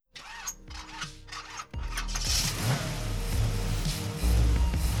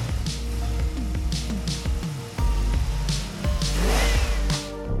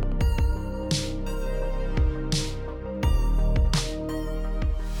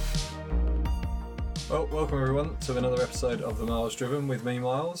Well, welcome everyone to another episode of The Miles Driven with me,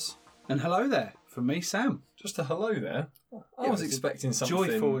 Miles. And hello there, from me, Sam. Just a hello there. I was expecting something...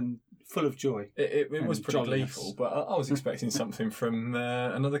 Joyful and full of joy. It was pretty jolliness. gleeful, but I was expecting something from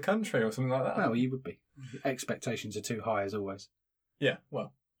another country or something like that. Well, you would be. Expectations are too high, as always. Yeah,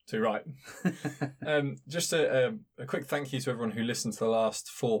 well, too right. Just a quick thank you to everyone who listened to the last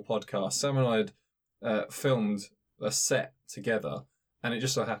 4 podcasts. Sam and I had filmed a set together, and it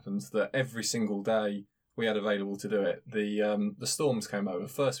just so happens that every single day we had available to do it, the storms came over.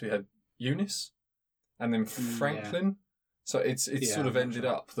 First we had Eunice, and then Franklin. Yeah. So it's sort of ended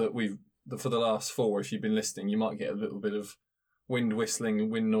up that for the last 4, if you've been listening, you might get a little bit of wind whistling and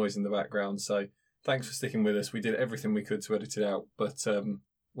wind noise in the background. So thanks for sticking with us. We did everything we could to edit it out, but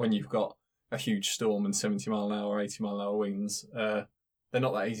when you've got a huge storm and 70 mile an hour, 80 mile an hour winds, they're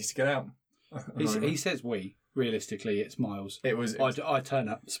not that easy to get out. He says we. Realistically, it's Miles. I turn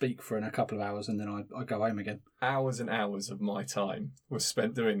up, speak for a couple of hours, and then I go home again. Hours and hours of my time was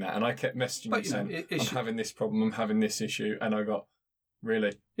spent doing that, and I kept messaging you saying, I'm having this problem, I'm having this issue, and I got,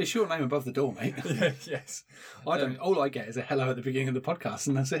 really? It's your name above the door, mate. Yeah, yes. All I get is a hello at the beginning of the podcast,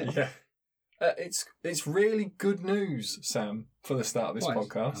 and that's it. Yeah. It's really good news, Sam, for the start of this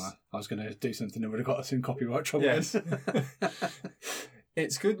podcast. I was going to do something that would have got us in copyright trouble. Yes.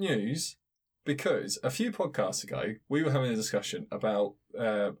 It's good news because a few podcasts ago, we were having a discussion about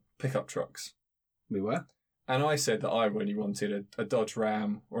pickup trucks. We were? And I said that I really wanted a Dodge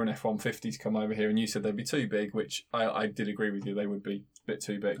Ram or an F-150 to come over here, and you said they'd be too big, which I did agree with you. They would be a bit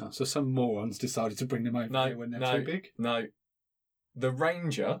too big. Oh, so some morons decided to bring them over here when they're too big? No. The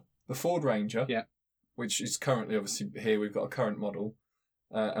Ranger, the Ford Ranger, yeah, which is currently, obviously, here we've got a current model,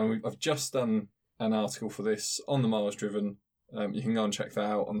 and I've just done an article for this on the Miles Driven. You can go and check that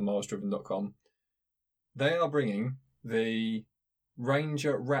out on themilesdriven.com. They are bringing the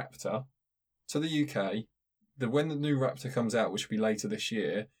Ranger Raptor to the UK. When the new Raptor comes out, which will be later this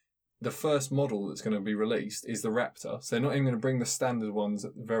year, the first model that's going to be released is the Raptor. So they're not even going to bring the standard ones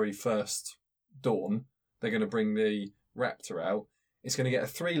at the very first dawn. They're going to bring the Raptor out. It's going to get a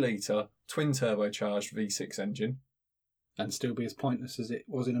 3-litre twin turbocharged V6 engine. And still be as pointless as it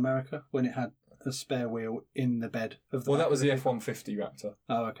was in America when it had a spare wheel in the bed of the... Well, that was the F-150 Raptor.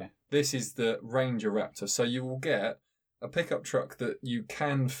 Oh, okay. This is the Ranger Raptor. So you will get a pickup truck that you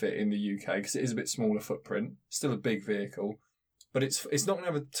can fit in the UK because it is a bit smaller footprint. Still a big vehicle. But it's not going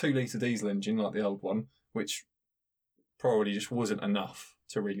to have a 2-litre diesel engine like the old one, which probably just wasn't enough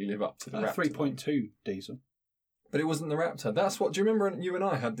to really live up to the Raptor. 3.2 diesel. But it wasn't the Raptor. That's what... Do you remember you and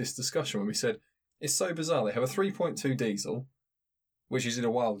I had this discussion when we said, it's so bizarre. They have a 3.2 diesel, which is in a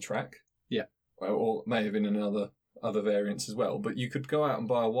Wildtrak. Yeah. Or may have been in other variants as well. But you could go out and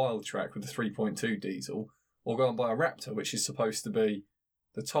buy a Wildtrak with a 3.2 diesel, or go and buy a Raptor, which is supposed to be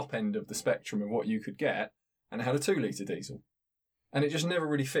the top end of the spectrum of what you could get, and it had a 2-litre diesel. And it just never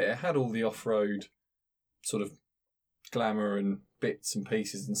really fit. It had all the off-road sort of glamour and bits and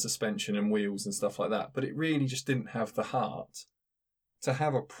pieces and suspension and wheels and stuff like that, but it really just didn't have the heart to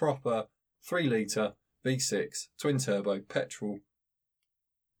have a proper 3-litre V6 twin turbo petrol.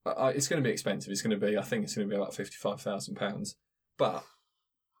 It's going to be expensive. I think it's going to be about £55,000.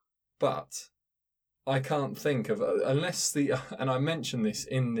 But I can't think of, unless and I mentioned this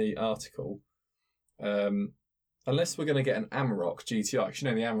in the article, unless we're going to get an Amarok GTI, because the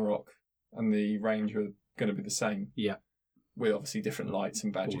Amarok and the Ranger are going to be the same. Yeah. With obviously different lights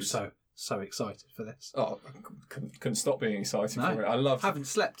and badges. So excited for this. Oh, I couldn't stop being excited for it. Haven't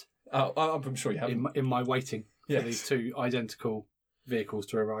slept. I'm sure you haven't. In my waiting for these 2 identical vehicles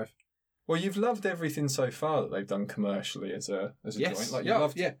to arrive. Well, you've loved everything so far that they've done commercially as a joint. Like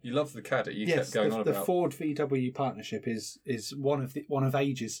you loved the Caddy. You kept going on about the Ford VW partnership is one of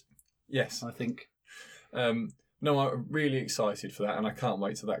ages. Yes, I think. No, I'm really excited for that, and I can't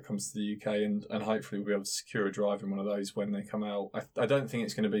wait till that comes to the UK, and hopefully we'll be able to secure a drive in one of those when they come out. I don't think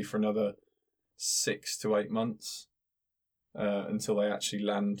it's going to be for another 6 to 8 months until they actually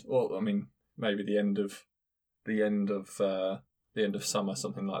land. Or I mean, maybe the end of summer,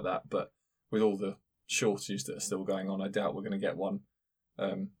 something like that. But with all the shortages that are still going on, I doubt we're going to get one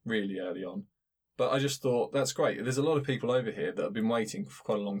really early on. But I just thought that's great. There's a lot of people over here that have been waiting for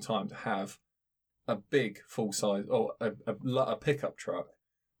quite a long time to have a big full size or a pickup truck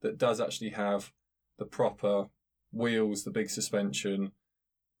that does actually have the proper wheels, the big suspension,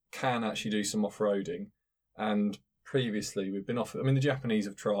 can actually do some off-roading. And previously we've been offered, the Japanese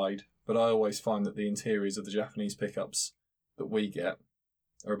have tried, but I always find that the interiors of the Japanese pickups that we get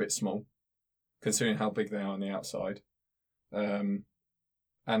are a bit small, considering how big they are on the outside. And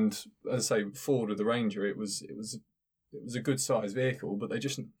as I say, Ford with the Ranger, it was a good sized vehicle, but they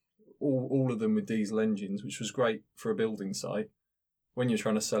just all of them with diesel engines, which was great for a building site. When you're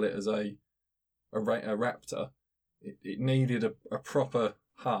trying to sell it as a Raptor, it needed a proper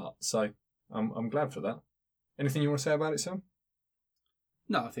heart. So I'm glad for that. Anything you want to say about it, Sam?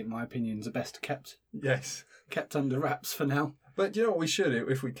 No, I think my opinions are best kept. Yes. Kept under wraps for now. But you know what we should,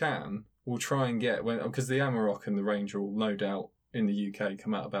 if we can, we'll try and get, because the Amarok and the Ranger will no doubt in the UK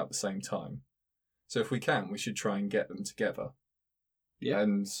come out about the same time. So if we can, we should try and get them together. Yeah.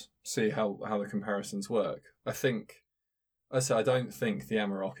 And see how the comparisons work. I don't think the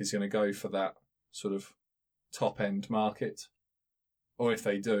Amarok is going to go for that sort of top end market. Or if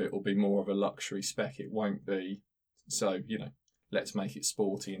they do, it will be more of a luxury spec. It won't be, so, let's make it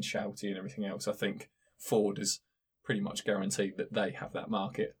sporty and shouty and everything else. I think Ford is pretty much guaranteed that they have that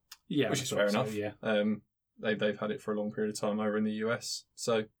market. Yeah, which is fair enough. Yeah. They've had it for a long period of time over in the US,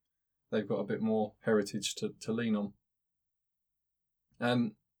 so they've got a bit more heritage to lean on.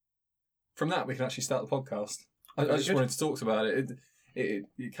 From that, we can actually start the podcast. I just wanted to talk about it.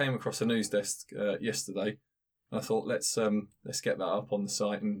 It came across a news desk yesterday, and I thought let's get that up on the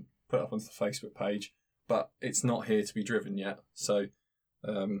site and put it up onto the Facebook page. But it's not here to be driven yet, so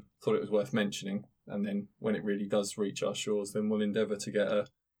thought it was worth mentioning. And then when it really does reach our shores, then we'll endeavour to get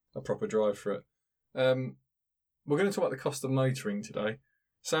a proper drive for it. We're going to talk about the cost of motoring today.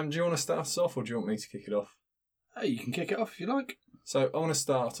 Sam, do you want to start us off, or do you want me to kick it off? You can kick it off if you like. So I want to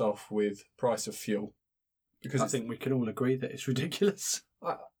start off with price of fuel. Because I think we can all agree that it's ridiculous.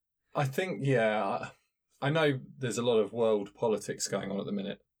 I think, yeah. I know there's a lot of world politics going on at the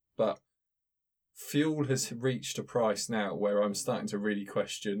minute, but fuel has reached a price now where I'm starting to really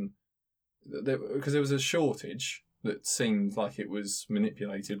question, because there was a shortage that seemed like it was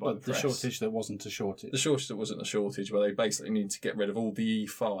manipulated by the press. The shortage that wasn't a shortage. The shortage that wasn't a shortage, where they basically needed to get rid of all the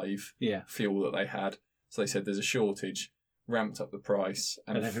E5 fuel that they had. So they said there's a shortage, ramped up the price.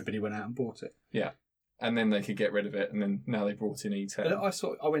 And everybody went out and bought it. Yeah. And then they could get rid of it, and then now they brought in E10.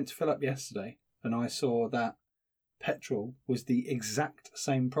 But I went to fill up yesterday, and I saw that petrol was the exact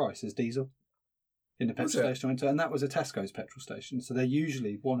same price as diesel in the petrol station I went to, and that was a Tesco's petrol station. So they're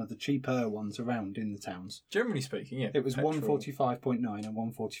usually one of the cheaper ones around in the towns. Generally speaking, yeah. It was 145.9 and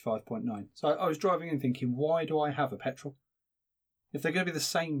 145.9. So I was driving in thinking, why do I have a petrol? If they're going to be the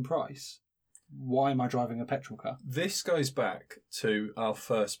same price, why am I driving a petrol car? This goes back to our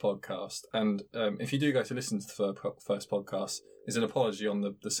first podcast, and if you do go to listen to the first podcast, is an apology on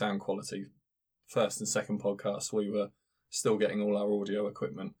the sound quality. First and second podcast, we were still getting all our audio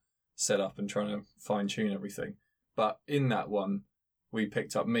equipment set up and trying to fine-tune everything. But in that one, we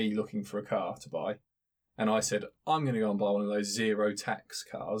picked up me looking for a car to buy, and I said, I'm going to go and buy one of those zero tax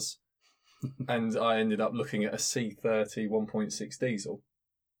cars, and I ended up looking at a C30 1.6 diesel.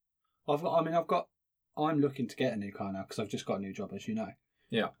 I'm looking to get a new car now because I've just got a new job, as you know.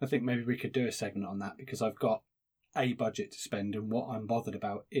 Yeah. I think maybe we could do a segment on that because I've got a budget to spend, and what I'm bothered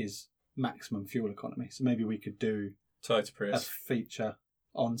about is maximum fuel economy. So maybe we could do Toyota Prius. A feature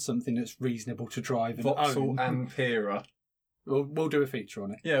on something that's reasonable to drive and Vauxhall own. Ampera. We'll do a feature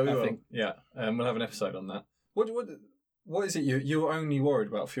on it. Yeah, we will. Yeah, we'll have an episode on that. What is it you're only worried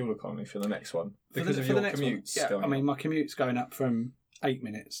about fuel economy for the next one? Because of your commutes going up? My commute's going up from 8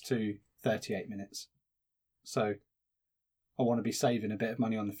 minutes to 38 minutes. So I want to be saving a bit of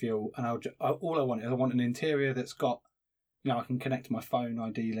money on the fuel, and all I want is an interior that's got, I can connect to my phone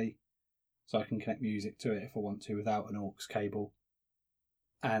ideally, so I can connect music to it if I want to without an aux cable,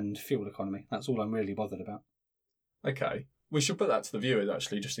 and fuel economy. That's all I'm really bothered about. Okay. We should put that to the viewers,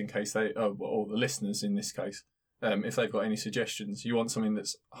 actually, just in case or the listeners in this case, if they've got any suggestions. You want something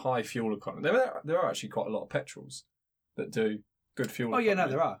that's high fuel economy. There are actually quite a lot of petrols that do good fuel economy. Yeah, no,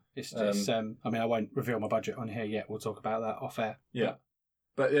 there are. It's just, I won't reveal my budget on here yet. We'll talk about that off air. Yeah.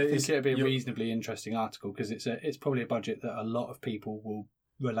 But I think it'd be a reasonably interesting article because it's probably a budget that a lot of people will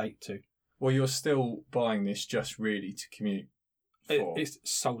relate to. Well, you're still buying this just really to commute for. It's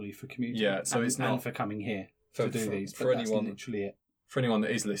solely for commuting. Yeah, so it's not. And for coming here to do these. For anyone, that's literally it. For anyone that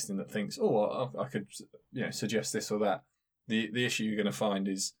is listening that thinks, I could suggest this or that, the issue you're going to find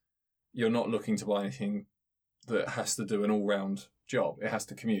is you're not looking to buy anything that has to do an all-round job. It has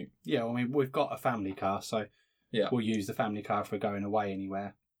to commute. Yeah, we've got a family car, so we'll use the family car if we're going away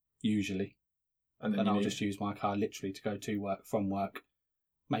anywhere, usually. And then I'll just use my car literally to go to work, from work,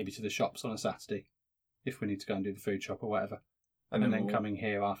 maybe to the shops on a Saturday, if we need to go and do the food shop or whatever. And then coming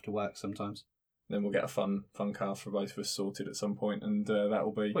here after work sometimes. Then we'll get a fun car for both of us sorted at some point, and that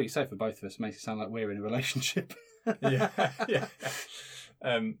will be... Well, you say for both of us, it makes it sound like we're in a relationship. Yeah.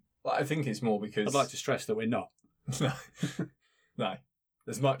 I think it's more because... I'd like to stress that we're not. No.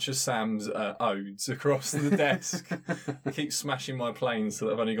 as much as Sam's odes across the desk. He keeps smashing my planes so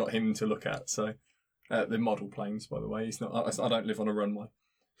that I've only got him to look at. So the model planes, by the way. He's not. I don't live on a runway.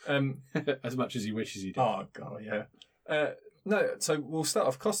 As much as he wishes he did. Oh god, yeah. No, so we'll start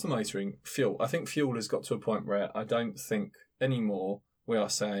off cost of motoring. Fuel. I think fuel has got to a point where I don't think anymore we are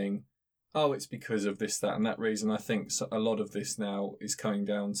saying, oh, it's because of this, that, and that reason. I think a lot of this now is coming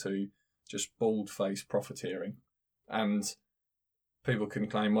down to just bald-faced profiteering, and people can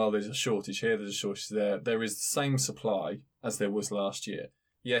claim, well, there's a shortage here, there's a shortage there. There is the same supply as there was last year.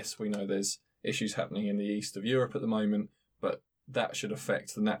 Yes, we know there's issues happening in the east of Europe at the moment, but that should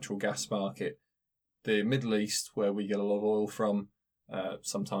affect the natural gas market. The Middle East, where we get a lot of oil from,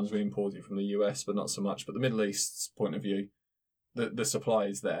 sometimes we import it from the US, but not so much. But the Middle East's point of view, the supply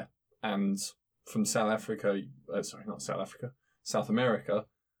is there. And from South America,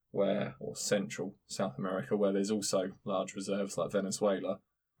 or Central South America, where there's also large reserves like Venezuela,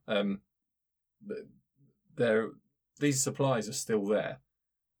 these supplies are still there.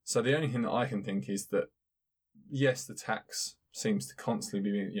 So the only thing that I can think is that, yes, the tax seems to constantly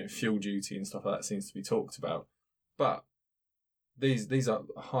be, fuel duty and stuff like that seems to be talked about, but these are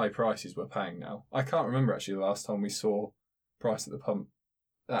high prices we're paying now. I can't remember actually the last time we saw price at the pump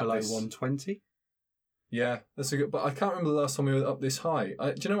below 120. Yeah, that's a good. But I can't remember the last time we were up this high.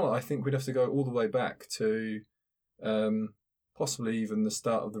 Do you know what? I think we'd have to go all the way back to, possibly even the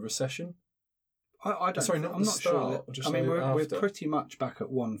start of the recession. I don't. Sorry, I'm not sure. We're pretty much back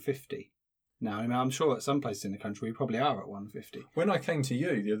at 150 now. I mean, I'm sure at some places in the country we probably are at 150. When I came to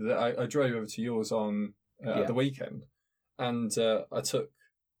you the other day, I drove over to yours on at the weekend, and I took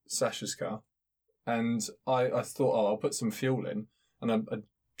Sasha's car, and I thought, I'll put some fuel in, and I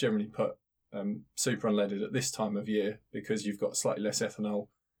generally put super unleaded at this time of year because you've got slightly less ethanol,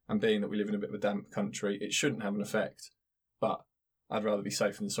 and being that we live in a bit of a damp country, it shouldn't have an effect, but I'd rather be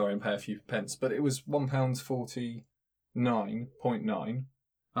safe than sorry and pay a few pence. But it was £1.49.9.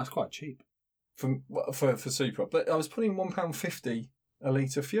 That's quite cheap for super. But I was putting £1.50 a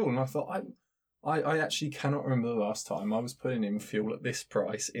litre fuel, and I thought, I actually cannot remember the last time I was putting in fuel at this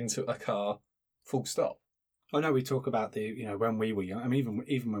price into a car, full stop. I know we talk about when we were young. I mean,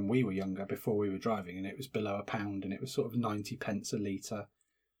 even when we were younger, before we were driving, and it was below £1, and it was sort of 90 pence a litre.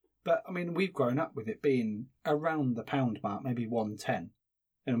 But I mean, we've grown up with it being around the £1 mark, maybe 1.10,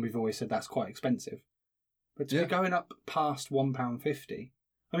 and we've always said that's quite expensive. But to be going up past £1.50,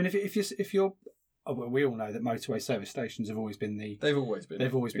 I mean, if you're, we all know that motorway service stations have always been they've always been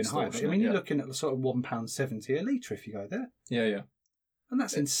high. But, I mean, you're looking at sort of £1.70 a litre if you go there. Yeah. And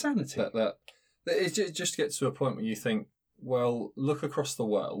that's insanity. It just gets to a point where you think, well, look across the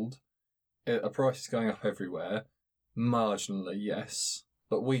world, a price is going up everywhere, marginally, yes,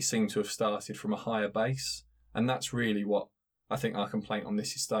 but we seem to have started from a higher base, and that's really what I think our complaint on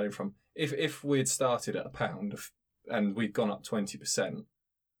this is starting from. If we'd started at £1 and we'd gone up 20%,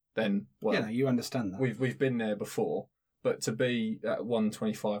 then you understand that we've been there before. But to be at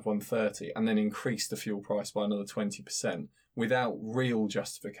 125, 130, and then increase the fuel price by another 20% without real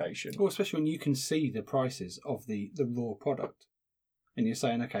justification. Well, especially when you can see the prices of the raw product, and you're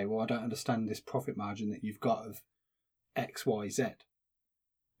saying, okay, well, I don't understand this profit margin that you've got of X, Y, Z.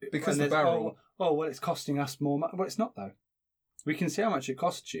 Because the barrel... well, it's costing us more money. Well, it's not, though. We can see how much it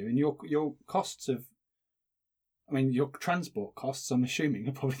costs you, and your costs of... I mean, your transport costs, I'm assuming,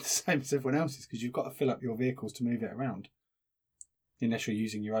 are probably the same as everyone else's, because you've got to fill up your vehicles to move it around. Unless you're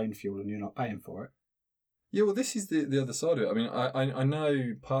using your own fuel and you're not paying for it. Yeah, well, this is the other side of it. I mean, I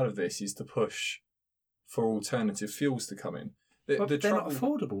know part of this is to push for alternative fuels to come in. But they're not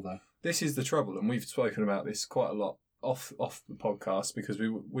affordable, though. This is the trouble, and we've spoken about this quite a lot off the podcast, because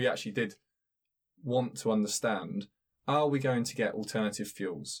we actually did want to understand, are we going to get alternative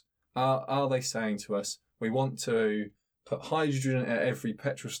fuels? Are they saying to us, we want to put hydrogen at every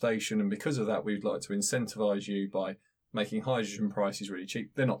petrol station, and because of that, we'd like to incentivise you by making hydrogen prices really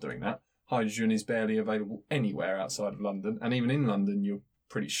cheap? They're not doing that. Hydrogen is barely available anywhere outside of London, and even in London, you're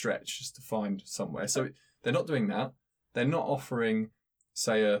pretty stretched just to find somewhere. So they're not doing that. They're not offering,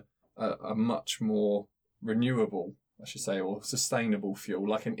 say, a much more renewable, I should say, or sustainable fuel,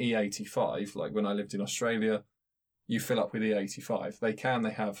 like an E85. Like when I lived in Australia, you fill up with E85. They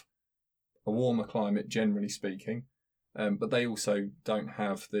have a warmer climate, generally speaking, but they also don't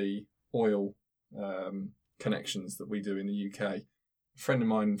have the oil connections that we do in the UK. A friend of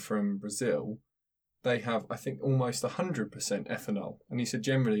mine from Brazil, they have, I think, almost 100% ethanol. And he said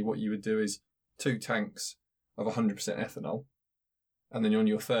generally what you would do is 2 tanks of 100% ethanol, and then on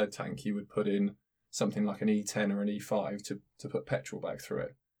your third tank you would put in something like an E10 or an E5 to put petrol back through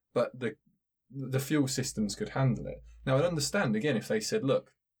it. But the fuel systems could handle it. Now, I'd understand, again, if they said,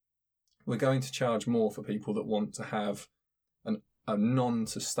 look, we're going to charge more for people that want to have a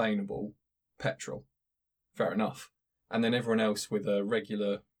non-sustainable petrol. Fair enough. And then everyone else with a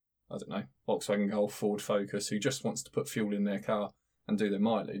regular, I don't know, Volkswagen Golf, Ford Focus, who just wants to put fuel in their car and do their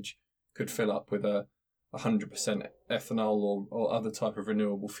mileage, could fill up with a 100% ethanol or other type of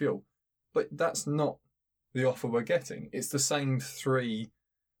renewable fuel. But that's not the offer we're getting. It's the same three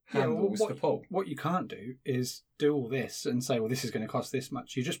handles to pull. What you can't do is do all this and say, well, this is going to cost this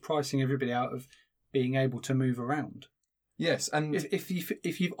much. You're just pricing everybody out of being able to move around. Yes, and if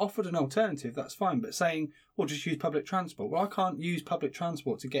you've offered an alternative, that's fine. But saying, well, just use public transport. Well, I can't use public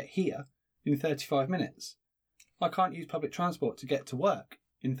transport to get here in 35 minutes. I can't use public transport to get to work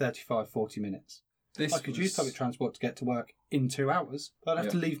in 35, 40 minutes. I could use public transport to get to work in 2 hours, but I'd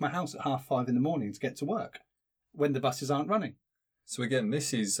have to leave my house at 5:30 in the morning to get to work when the buses aren't running. So again,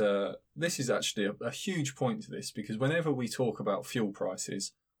 this is actually a huge point to this, because whenever we talk about fuel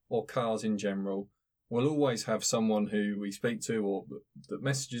prices or cars in general, we'll always have someone who we speak to or that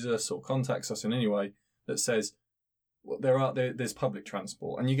messages us or contacts us in any way that says, well, there's public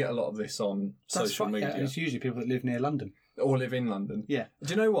transport, and you get a lot of this on social media. Yeah, and it's usually people that live near London. Or live in London. Yeah.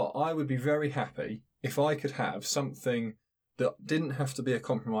 Do you know what? I would be very happy if I could have something that didn't have to be a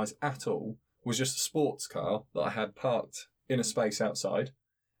compromise at all, was just a sports car that I had parked in a space outside,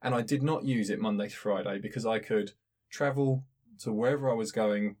 and I did not use it Monday to Friday because I could travel to wherever I was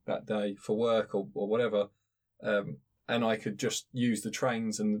going that day for work or whatever, and I could just use the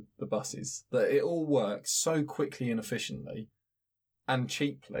trains and the buses. That it all works so quickly and efficiently and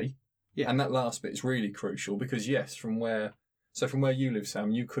cheaply. Yeah. And that last bit is really crucial because, yes, from where you live,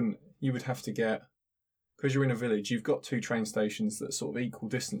 Sam, you would have to get, because you're in a village, you've got 2 train stations that are sort of equal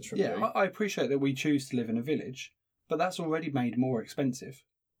distance from you. Yeah, I appreciate that we choose to live in a village, but that's already made more expensive.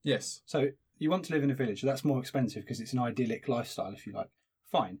 Yes. So you want to live in a village, that's more expensive because it's an idyllic lifestyle, if you like.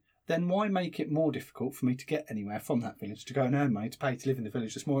 Fine. Then why make it more difficult for me to get anywhere from that village, to go and earn money to pay to live in the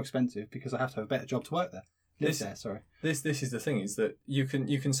village that's more expensive because I have to have a better job to work there? This is the thing, is that you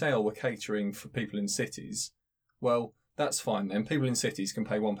can say, oh, we're catering for people in cities. Well, that's fine then. People in cities can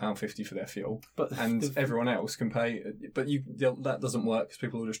pay £1.50 for their fuel, and everyone else can pay. But that doesn't work because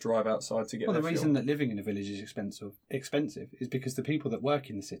people will just drive outside to get their fuel. Well, the reason that living in a village is expensive is because the people that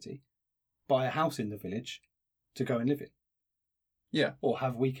work in the city buy a house in the village to go and live in. Yeah. Or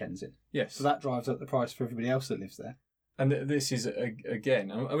have weekends in. Yes. So that drives up the price for everybody else that lives there. And this is, again,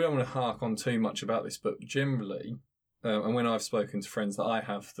 we don't want to hark on too much about this, but generally, and when I've spoken to friends that I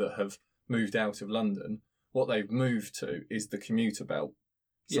have that have moved out of London, what they've moved to is the commuter belt.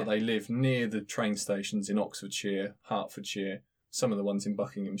 So they live near the train stations in Oxfordshire, Hertfordshire, some of the ones in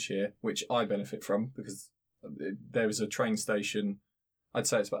Buckinghamshire, which I benefit from because there is a train station, I'd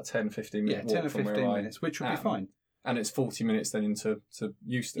say it's about a 10-15 minute walk from where I am. 10 or 15 minutes, which would be fine. And it's 40 minutes then into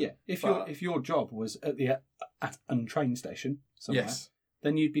Euston. Yeah, if your job was at a train station somewhere,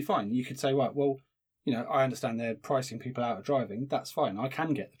 then you'd be fine. You could say, right, well, I understand they're pricing people out of driving. That's fine. I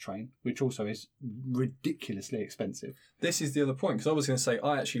can get the train, which also is ridiculously expensive. This is the other point, because I was going to say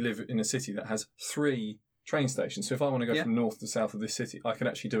I actually live in a city that has 3 train stations. So if I want to go from north to south of this city, I can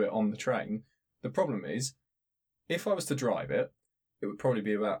actually do it on the train. The problem is, if I was to drive it, it would probably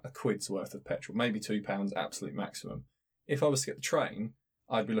be about £1 worth of petrol, maybe £2, absolute maximum. If I was to get the train,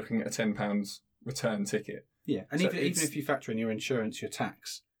 I'd be looking at a £10 return ticket. Yeah, and so even if you factor in your insurance, your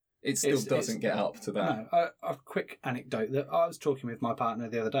tax, it still doesn't get up to that. No, a quick anecdote that I was talking with my partner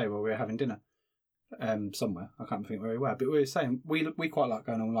the other day while we were having dinner somewhere. I can't think where we were, but we were saying we quite like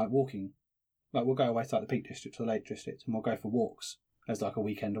going on like walking. Like we'll go away to like the Peak District or the Lake District, and we'll go for walks as like a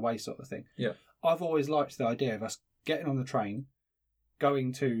weekend away sort of thing. Yeah, I've always liked the idea of us getting on the train,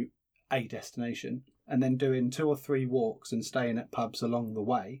 going to a destination, and then doing 2 or 3 walks and staying at pubs along the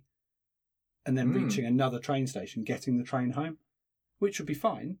way, and then reaching another train station, getting the train home, which would be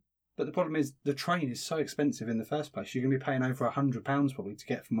fine. But the problem is the train is so expensive in the first place. You're going to be paying over £100 probably to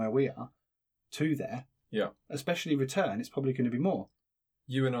get from where we are to there. Yeah. Especially return, it's probably going to be more.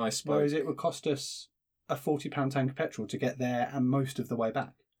 You and I spoke. Whereas it would cost us a £40 tank of petrol to get there and most of the way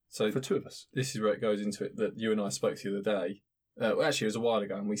back. So for 2 of us. This is where it goes into it that you and I spoke the other day. Actually, it was a while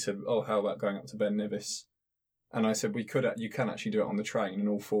ago, and we said, "Oh, how about going up to Ben Nevis?" And I said, you can actually do it on the train, and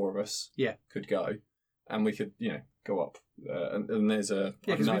all 4 of us could go, and we could, go up. And there's a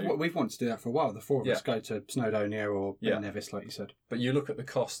because we've wanted to do that for a while. The 4 of us go to Snowdonia or Ben Nevis, like you said. But you look at the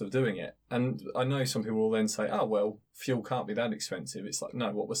cost of doing it, and I know some people will then say, "Oh, well, fuel can't be that expensive." It's like,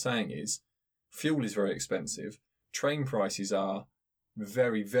 no. What we're saying is, fuel is very expensive. Train prices are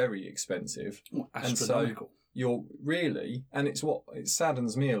very, very expensive, astronomical. you're really, and it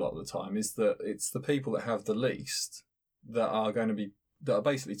saddens me a lot of the time, is that it's the people that have the least that are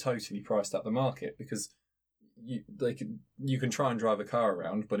basically totally priced out the market, because you can try and drive a car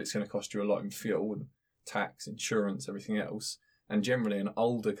around, but it's going to cost you a lot in fuel and tax, insurance, everything else. And generally, an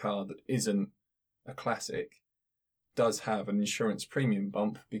older car that isn't a classic does have an insurance premium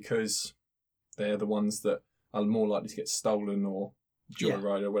bump, because they're the ones that are more likely to get stolen or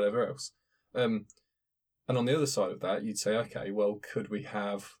joyride or whatever else. And on the other side of that, you'd say, okay, well, could we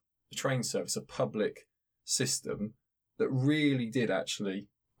have a train service, a public system that really did actually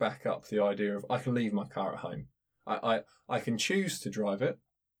back up the idea of I can leave my car at home. I can choose to drive it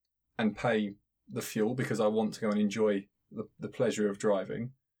and pay the fuel because I want to go and enjoy the pleasure of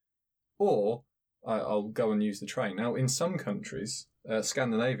driving, or I'll go and use the train. Now, in some countries,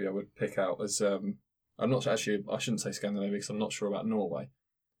 Scandinavia I would pick out as, I shouldn't say Scandinavia because I'm not sure about Norway,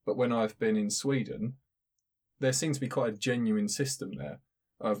 but when I've been in Sweden, there seems to be quite a genuine system there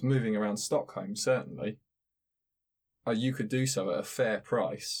of moving around Stockholm, certainly. You could do so at a fair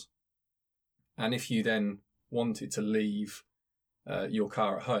price. And if you then wanted to leave your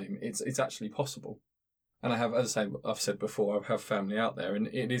car at home, it's actually possible. And I have, as I've said before, I have family out there, and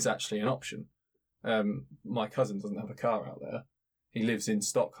it is actually an option. My cousin doesn't have a car out there. He lives in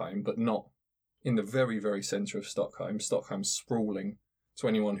Stockholm, but not in the very, very centre of Stockholm. Stockholm's sprawling to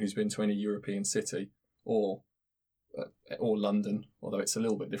anyone who's been to any European city or London, although it's a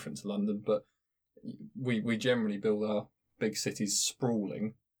little bit different to London. But we generally build our big cities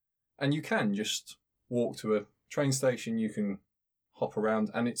sprawling, and you can just walk to a train station, you can hop around,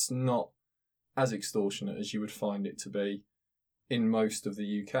 and it's not as extortionate as you would find it to be in most of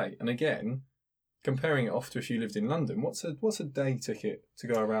the UK. And again, comparing it off to if you lived in London, what's a day ticket to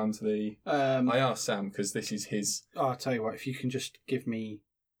go around to the... I asked Sam because this is his... I'll tell you what, if you can just give me...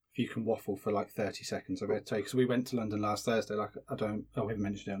 If you can waffle for like 30 seconds, I'll be able to tell you. Because we went to London last Thursday, we haven't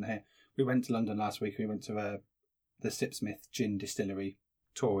mentioned it on here. We went to London last week, we went to the Sipsmith Gin Distillery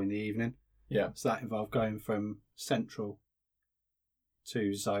tour in the evening. Yeah. So that involved going from Central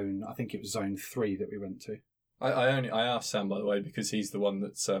to Zone, I think it was Zone 3 that we went to. I asked Sam, by the way, because he's the one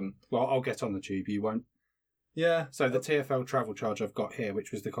that's... Well, I'll get on the tube, you won't. Yeah. So the TfL travel charge I've got here,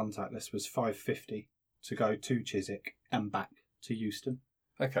 which was the contactless, was $5.50 to go to Chiswick and back to Euston.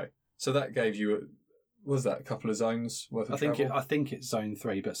 Okay. So that gave you... Was that a couple of zones worth of travel? I think it's Zone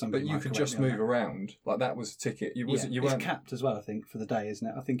 3, but But you could just move around. Like, that was a ticket. It's capped as well, I think, for the day, isn't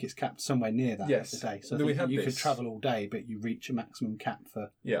it? I think it's capped somewhere near that for the day. So you could travel all day, but you reach a maximum cap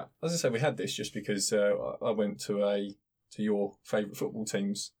for... Yeah. As I say, we had this just because I went to your favourite football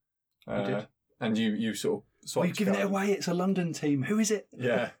teams. You did. And you sort of swiped. You've given it away. It's a London team. Who is it?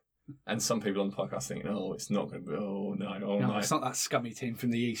 Yeah. And some people on the podcast thinking, it's not going to be, no. It's not that scummy team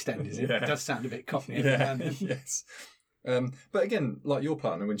from the East End, is it? Yeah. It does sound a bit cockney. Yeah, yes. But again, like your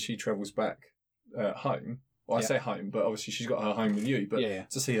partner, when she travels back home, I say home, but obviously she's got her home with you, but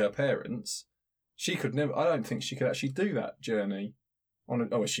to see her parents, she could never, I don't think she could actually do that journey.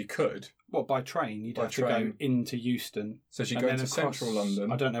 She could. What, by train? You'd have to go into Euston. So she'd go to central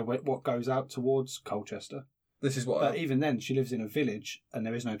London. I don't know what goes out towards Colchester. This is what. But even then, she lives in a village, and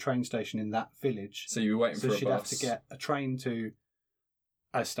there is no train station in that village. So you were waiting for a bus. So she'd have to get a train to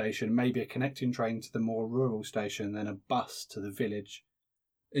a station, maybe a connecting train to the more rural station, then a bus to the village.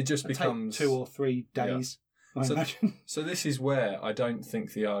 It just becomes 2 or 3 days. Yeah. I imagine. So this is where I don't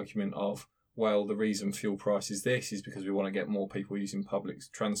think the argument of, well, the reason fuel price is this is because we want to get more people using public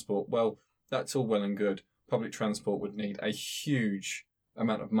transport. Well, that's all well and good. Public transport would need a huge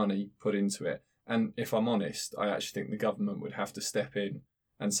amount of money put into it. And if I'm honest, I actually think the government would have to step in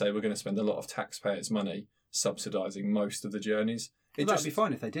and say we're going to spend a lot of taxpayers' money subsidising most of the journeys. That'd be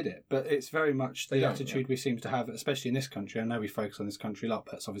fine if they did it, but it's very much the attitude we seem to have, especially in this country. I know we focus on this country a lot,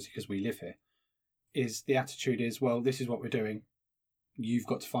 but it's obviously because we live here. The attitude is, well, this is what we're doing. You've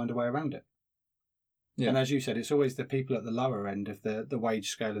got to find a way around it. Yeah. And as you said, it's always the people at the lower end of the wage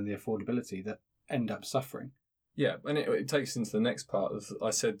scale and the affordability that end up suffering. Yeah, and it takes into the next part.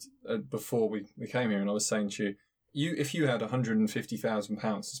 I said before we came here, and I was saying to you, if you had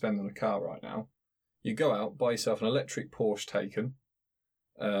 £150,000 to spend on a car right now, you go out, buy yourself an electric Porsche Taycan.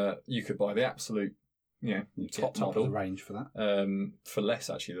 You could buy the absolute, top model. Of the range for that. For less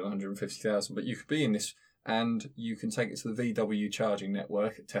actually than 150,000, but you could be in this, and you can take it to the VW charging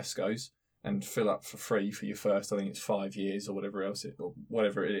network at Tesco's and fill up for free for your first, I think it's 5 years or whatever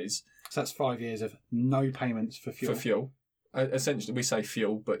it is. So that's 5 years of no payments for fuel. For fuel. Essentially, we say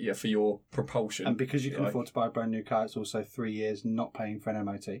fuel, but for your propulsion. And because you can afford to buy a brand new car, it's also 3 years not paying for an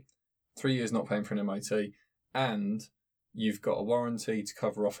MOT. 3 years not paying for an MOT, and you've got a warranty to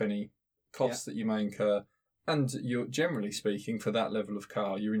cover off any costs that you may incur, And you're generally speaking, for that level of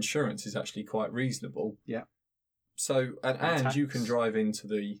car, your insurance is actually quite reasonable. Yeah. So, and you can drive into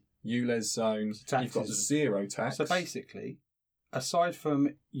the ULEZ zone. So You've got zero tax. So basically, aside from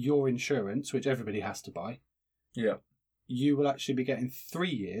your insurance, which everybody has to buy, yeah, you will actually be getting 3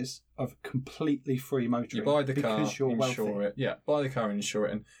 years of completely free motoring. You buy the car, you're insure wealthy. it. Yeah, buy the car and insure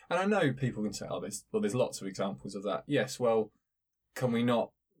it. And I know people can say, oh, there's lots of examples of that. Yes, well, can we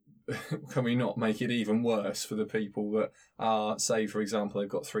not make it even worse for the people that are, say, for example, they've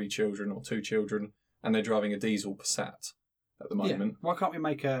got 3 children or 2 children and they're driving a diesel Passat at the moment?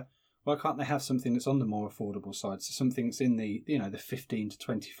 Yeah. Why can't they have something that's on the more affordable side? So something that's in the the 15 to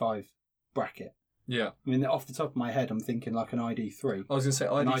 25 bracket. Yeah. I mean, off the top of my head, I'm thinking like an ID3. I was going to say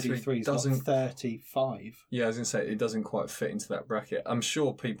ID3 doesn't 35. Yeah, I was going to say it doesn't quite fit into that bracket. I'm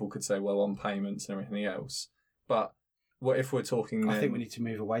sure people could say, well, on payments and everything else, but what if we're talking? I think we need to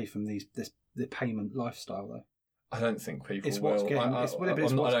move away from the payment lifestyle, though. I don't think people it's what's will. Getting, what's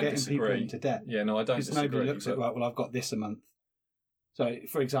getting people into debt. Yeah, no, I don't disagree. Because nobody looks at, well, I've got this a month. So,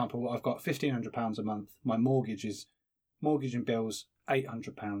 for example, I've got £1,500 a month. My mortgage and bills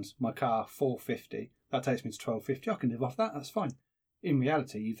 £800. My car £450. That takes me to £1,250. I can live off that. That's fine. In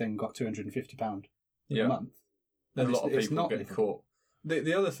reality, you've then got £250 a month. There's a lot of people get caught.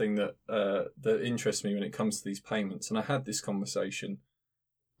 The other thing that interests me when it comes to these payments, and I had this conversation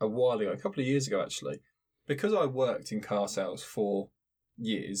a while ago, a couple of years ago actually, because I worked in car sales for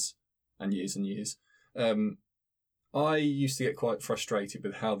years and years and years. I used to get quite frustrated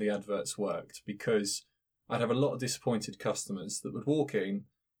with how the adverts worked because I'd have a lot of disappointed customers that would walk in.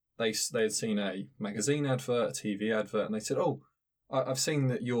 They had seen a magazine advert, a TV advert, and they said, "Oh, I've seen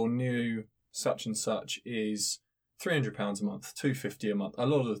that your new such and such is £300 a month, £250 a month." A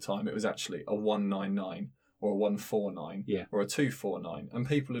lot of the time, it was actually a 199 or a 149 or a 249, and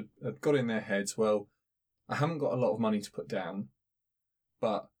people had got in their heads, well, I haven't got a lot of money to put down,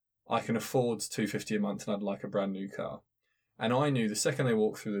 but I can afford £250 a month and I'd like a brand new car. And I knew the second they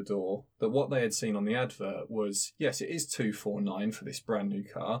walked through the door that what they had seen on the advert was, yes, it is £249 for this brand new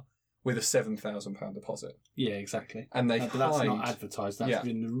car with a £7,000 deposit. Yeah, exactly. And that's not advertised. That's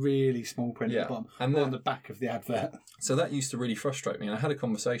in the really small print at the bottom, and on the back of the advert. So that used to really frustrate me. And I had a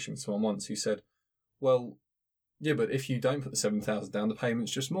conversation with someone once who said, well, yeah, but if you don't put the £7,000 down, the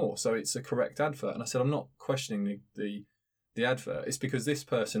payment's just more. So it's a correct advert. And I said, I'm not questioning the advert. It's because this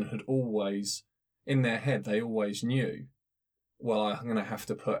person had always, in their head, they always knew, well, I'm going to have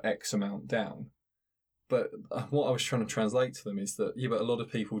to put X amount down. But what I was trying to translate to them is that, but a lot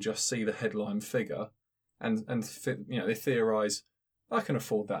of people just see the headline figure and they theorise, I can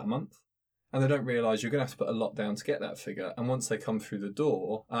afford that a month. And they don't realise you're going to have to put a lot down to get that figure. And once they come through the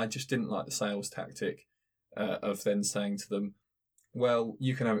door, I just didn't like the sales tactic of then saying to them, well,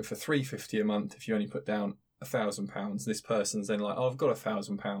 you can have it for £350 a month if you only put down £1,000. This person's then like, oh, I've got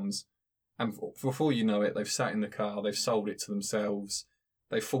 £1,000. And before you know it, they've sat in the car, they've sold it to themselves,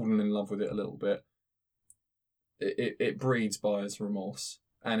 they've fallen in love with it a little bit. It breeds buyer's remorse.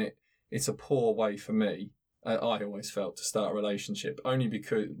 And it's a poor way for me, I always felt, to start a relationship, only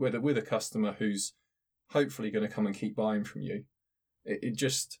because with a customer who's hopefully going to come and keep buying from you.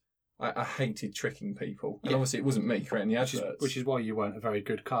 I hated tricking people. And obviously it wasn't me creating the adverts. Which is why you weren't a very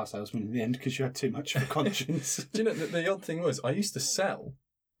good car salesman in the end, because you had too much of a conscience. Do you know, the odd thing was, I used to sell.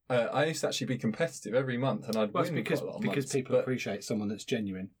 I used to actually be competitive every month, and I'd win quite a lot of months. Because people appreciate someone that's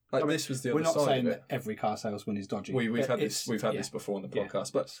genuine. This was the other side of it. We're not saying that every car salesman is dodgy. We've had this before on the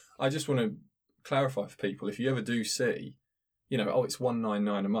podcast, but I just want to clarify for people, if you ever do see, it's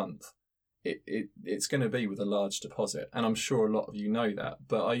 £199 a month, it's going to be with a large deposit, and I'm sure a lot of you know that.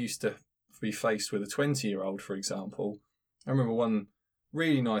 But I used to be faced with a 20-year-old, for example. I remember one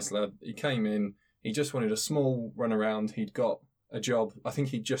really nice lad. He came in. He just wanted a small run around. He'd got a job. I think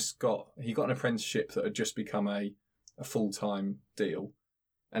he got an apprenticeship that had just become a full-time deal,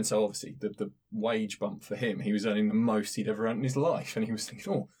 and so obviously the wage bump for him, he was earning the most he'd ever earned in his life, and he was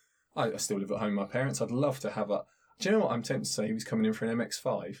thinking, oh, I still live at home with my parents. I'd love to have a. Do you know what I'm tempted to say? He was coming in for an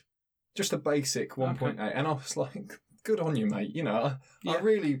MX-5. Just a basic 1.8, and I was like, good on you, mate. I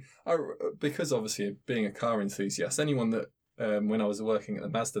because obviously being a car enthusiast, anyone that, when I was working at the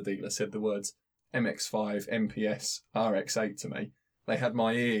Mazda dealer, said the words MX-5, MPS, RX-8 to me, they had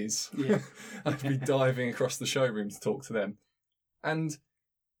my ears. Yeah. I'd be diving across the showroom to talk to them. And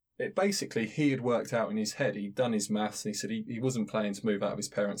he had worked out in his head, he'd done his maths, and he said he wasn't planning to move out of his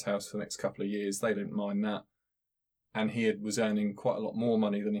parents' house for the next couple of years. They didn't mind that. And he was earning quite a lot more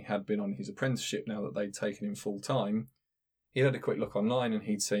money than he had been on his apprenticeship now that they'd taken him full time. He had a quick look online and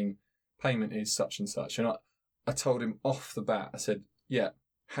he'd seen payment is such and such. And I told him off the bat, I said, yeah,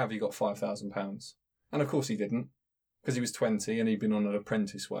 have you got £5,000? And of course he didn't, because he was 20 and he'd been on an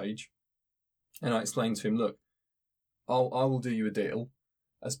apprentice wage. And I explained to him, look, I will do you a deal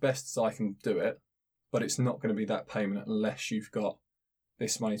as best as I can do it, but it's not going to be that payment unless you've got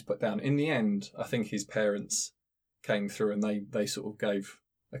this money to put down. In the end, I think his parents came through and they sort of gave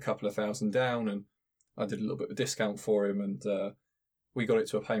a couple of $1,000 down, and I did a little bit of a discount for him, and we got it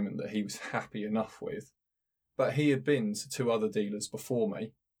to a payment that he was happy enough with. But he had been to 2 other dealers before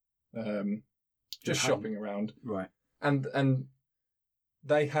me, just shopping around. Right. And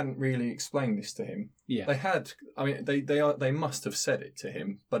they hadn't really explained this to him. Yeah. They had. I mean, they must have said it to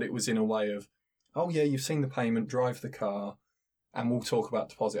him, but it was in a way of, oh yeah, you've seen the payment, drive the car, and we'll talk about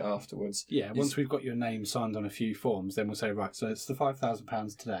deposit afterwards. Yeah. Once we've got your name signed on a few forms, then we'll say, right, so it's the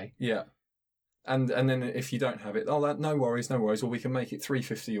 £5,000 today. Yeah. And then if you don't have it, no worries. Well, we can make it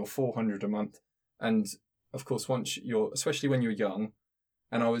 $350 or $400 a month. And of course, once especially when you're young,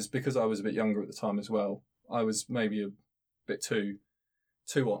 and because I was a bit younger at the time as well, I was maybe a bit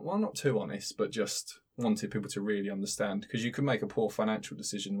not too honest, but just wanted people to really understand, because you can make a poor financial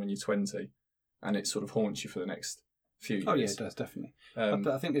decision when you're 20, and it sort of haunts you for the next few years. Oh yeah, it does, definitely. But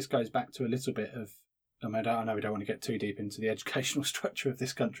I think this goes back to a little bit of, I know we don't want to get too deep into the educational structure of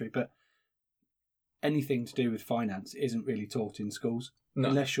this country, but anything to do with finance isn't really taught in schools,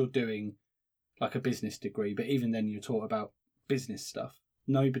 unless you're doing like a business degree. But even then, you're taught about business stuff.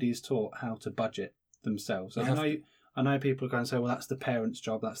 Nobody is taught how to budget themselves. And I know people are going to say, well, that's the parents'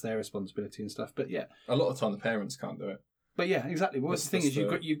 job, that's their responsibility and stuff. But yeah, a lot of the time the parents can't do it. But yeah, exactly. Well, the thing is,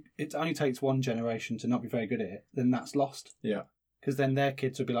 it only takes one generation to not be very good at it, then that's lost. Yeah. Because then their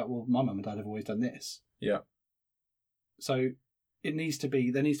kids will be like, well, my mum and dad have always done this. Yeah. So there needs to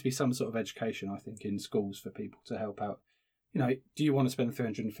be some sort of education, I think, in schools for people to help out. You know, do you want to spend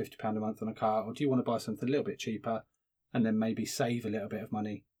 £350 a month on a car, or do you want to buy something a little bit cheaper and then maybe save a little bit of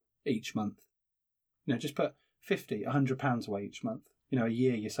money each month? You know, just put £50, £100 away each month. You know, a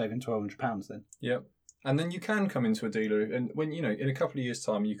year you're saving £1,200 then. Yep. And then you can come into a dealer, and when, you know, in a couple of years'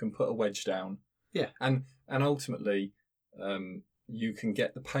 time, you can put a wedge down. Yeah. And ultimately, you can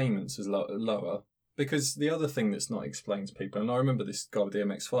get the payments as lower, because the other thing that's not explained to people, and I remember this guy with the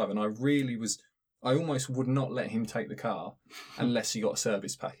MX-5, and I almost would not let him take the car unless he got a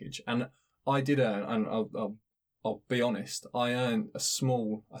service package. And I did earn, and I'll be honest, I earned a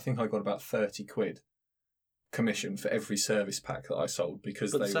small, I think I got about 30 quid commission for every service pack that I sold,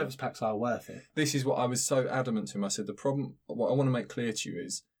 because the service packs are worth it. This is what I was so adamant to him. I said, what I want to make clear to you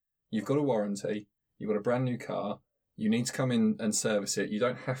is, you've got a warranty, you've got a brand new car, you need to come in and service it. You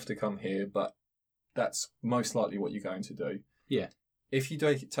don't have to come here, but that's most likely what you're going to do. Yeah. If you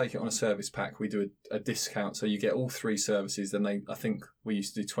take it on a service pack, we do a discount, so you get all 3 services. Then I think we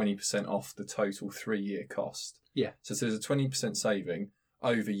used to do 20% off the total 3-year cost. Yeah. So there's a 20% saving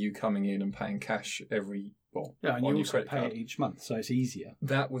over you coming in and paying cash every. Well, yeah, and you also pay it each month, so it's easier.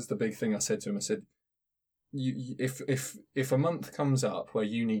 That was the big thing I said to him. I said, if a month comes up where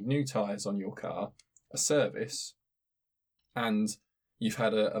you need new tyres on your car, a service, and you've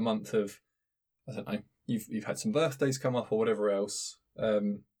had a month of, I don't know, you've had some birthdays come up or whatever else,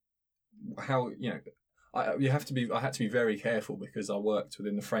 how, you know, I had to be very careful, because I worked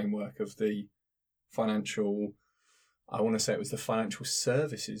within the framework of the financial, I want to say it was the Financial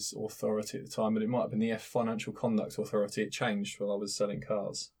Services Authority at the time, but it might have been the Financial Conduct Authority. It changed while I was selling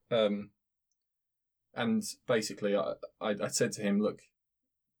cars. And basically, I said to him, look,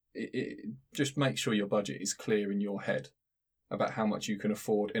 just make sure your budget is clear in your head about how much you can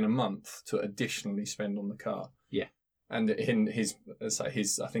afford in a month to additionally spend on the car. Yeah. And I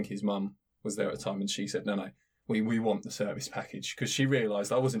think his mum was there at the time, and she said, no, we want the service package, because she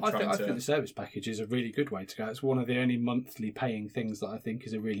realised I wasn't trying to. I think the service package is a really good way to go. It's one of the only monthly paying things that I think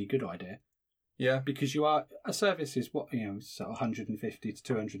is a really good idea. Yeah. Because a service is what, you know, so 150 to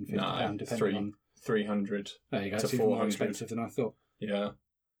 250 pound, depending on 300. There you go. To it's 400. Even more expensive than I thought. Yeah.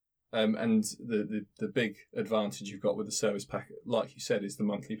 And the big advantage you've got with the service pack, like you said, is the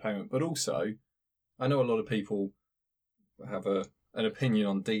monthly payment. But also, I know a lot of people have an opinion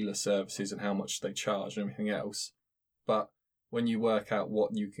on dealer services and how much they charge and everything else. But when you work out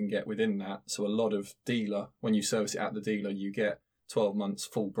what you can get within that, so a lot of dealer, when you service it at the dealer, you get 12 months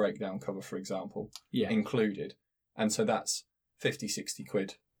full breakdown cover, for example, included. And so that's 50, 60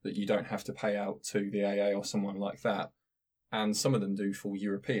 quid that you don't have to pay out to the AA or someone like that. And some of them do full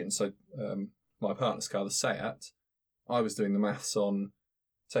European. So my partner's car, the Seat, I was doing the maths on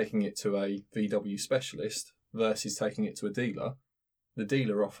taking it to a VW specialist versus taking it to a dealer. The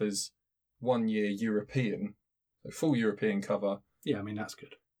dealer offers 1 year European, so full European cover. Yeah, I mean, that's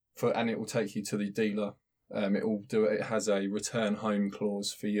good. And it will take you to the dealer. It has a return home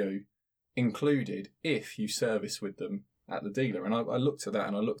clause for you. included if you service with them at the dealer. And I looked at that,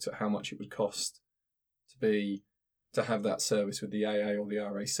 and I looked at how much it would cost to have that service with the AA or the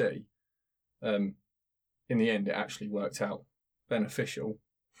RAC. In the end, it actually worked out beneficial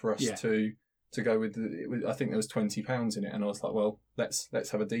for us to go with. I think there was £20 in it, and I was like, well, let's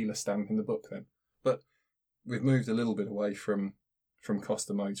have a dealer stamp in the book then. But we've moved a little bit away from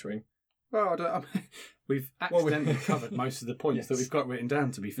Costa Motoring. Well, we've accidentally covered most of the points that we've got written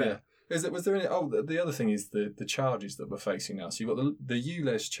down, to be fair. Yeah. Was there any? Oh, the other thing is the charges that we're facing now. So you've got the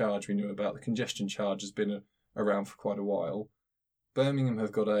ULEZ charge we knew about. The congestion charge has been around for quite a while. Birmingham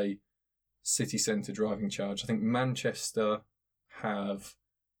have got a city centre driving charge. I think Manchester have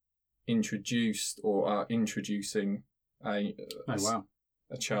introduced or are introducing a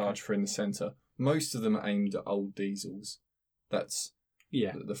charge for in the centre. Most of them are aimed at old diesels. That's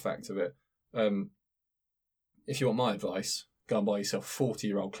the fact of it. If you want my advice, go and buy yourself a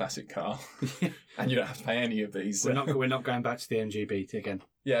 40-year-old classic car, and you don't have to pay any of these. We're not going back to the MGB again.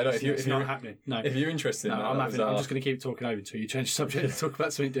 Yeah, no, it's not happening. No, if you're interested, in that, I'm just going to keep talking over until you change the subject and talk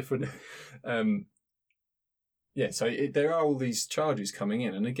about something different. So there are all these charges coming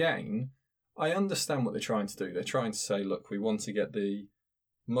in, and again, I understand what they're trying to do. They're trying to say, look, we want to get the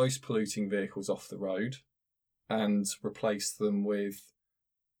most polluting vehicles off the road and replace them with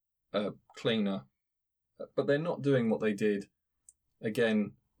cleaner. But they're not doing what they did.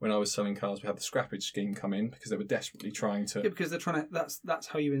 Again, when I was selling cars, we had the scrappage scheme come in because they were desperately trying to. Yeah, because they're trying to. That's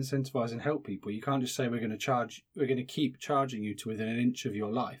how you incentivise and help people. You can't just say we're going to keep charging you to within an inch of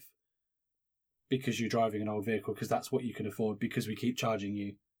your life because you're driving an old vehicle, because that's what you can afford, because we keep charging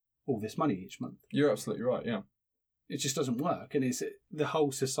you all this money each month. You're absolutely right. Yeah, it just doesn't work, and it's the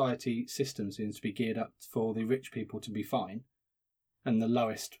whole society system seems to be geared up for the rich people to be fine, and the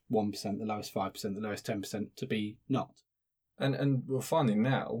lowest 1%, the lowest 5%, the lowest 10% to be not. And we're finding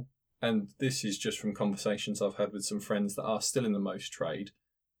now, and this is just from conversations I've had with some friends that are still in the most trade,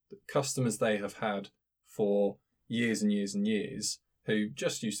 that customers they have had for years and years and years, who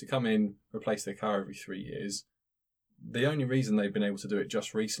just used to come in, replace their car every 3 years. The only reason they've been able to do it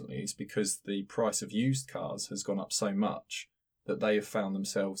just recently is because the price of used cars has gone up so much that they have found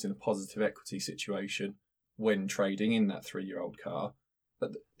themselves in a positive equity situation when trading in that 3-year-old car.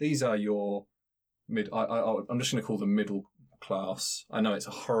 But these are your I'm just going to call them middle class. I know it's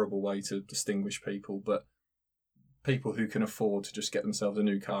a horrible way to distinguish people, but people who can afford to just get themselves a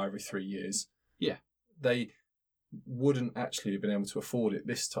new car every 3 years. Yeah. They wouldn't actually have been able to afford it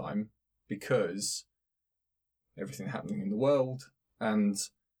this time because everything happening in the world and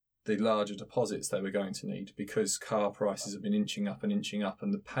the larger deposits they were going to need, because car prices have been inching up,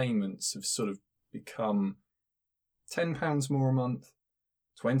 and the payments have sort of become £10 more a month,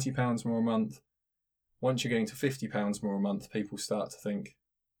 £20 more a month. Once you're getting to £50 more a month, people start to think,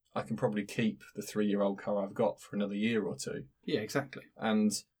 I can probably keep the 3-year-old car I've got for another year or two. Yeah, exactly.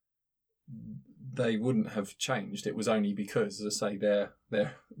 And they wouldn't have changed. It was only because, as I say,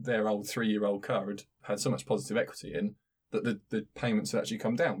 their old 3-year-old car had so much positive equity in that the payments had actually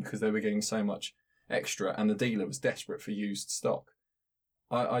come down because they were getting so much extra, and the dealer was desperate for used stock.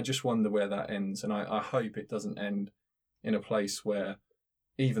 I just wonder where that ends, and I hope it doesn't end in a place where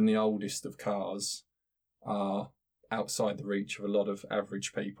even the oldest of cars are outside the reach of a lot of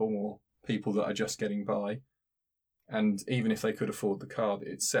average people or people that are just getting by. And even if they could afford the car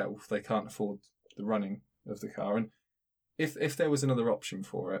itself, they can't afford the running of the car. And if there was another option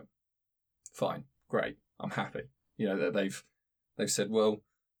for it, fine, great, I'm happy. You know, that they've said, well,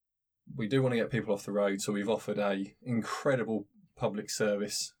 we do want to get people off the road, so we've offered a incredible public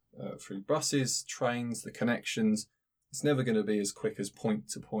service through buses, trains, the connections. It's never going to be as quick as point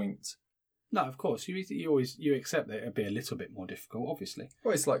to point. No, of course. You accept that it'd be a little bit more difficult, obviously.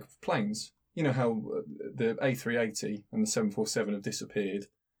 Well, it's like planes. You know how the A380 and the 747 have disappeared.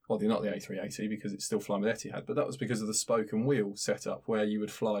 Well, they're not the A380 because it's still flying with Etihad, but that was because of the spoke and wheel setup where you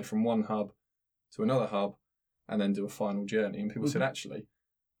would fly from one hub to another hub and then do a final journey. And people said, actually,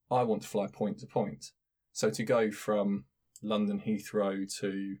 I want to fly point to point. So to go from London Heathrow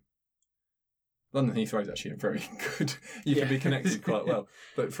to... London Heathrow is actually very good. You can be connected quite well.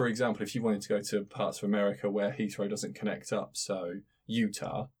 But for example, if you wanted to go to parts of America where Heathrow doesn't connect up, so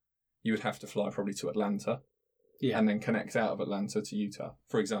Utah, you would have to fly probably to Atlanta and then connect out of Atlanta to Utah,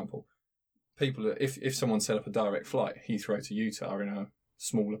 for example. People, if someone set up a direct flight, Heathrow to Utah in a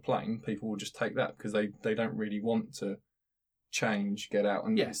smaller plane, people will just take that because they don't really want to change, get out.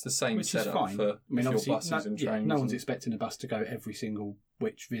 And it's the same setup for your buses and trains. No one's expecting a bus to go every single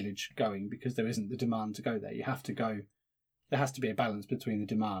which village going because there isn't the demand to go there. You have to go. There has to be a balance between the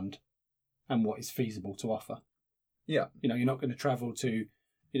demand and what is feasible to offer. Yeah. You know, you're not going to travel to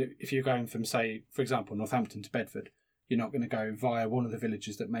if you're going from, say, for example, Northampton to Bedford, you're not going to go via one of the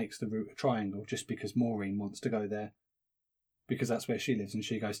villages that makes the route a triangle just because Maureen wants to go there because that's where she lives and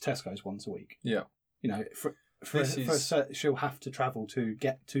she goes to Tesco's once a week. Yeah. She'll have to travel to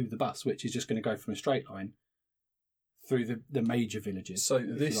get to the bus, which is just going to go from a straight line through the major villages. So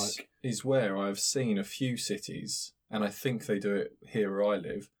this is where I've seen a few cities, and I think they do it here where I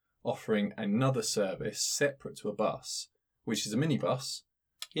live, offering another service separate to a bus, which is a minibus.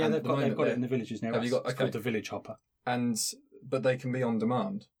 Yeah, they've got it in the villages now. It's called the Village Hopper. But they can be on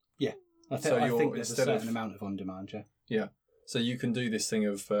demand. Yeah, I think there's a certain amount of on demand. Yeah. Yeah. So you can do this thing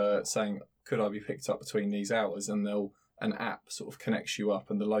of saying, "Could I be picked up between these hours?" And an app sort of connects you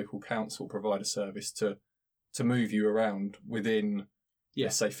up, and the local council provide a service to move you around within,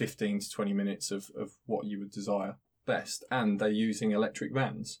 let's say, 15 to 20 minutes of what you would desire best. And they're using electric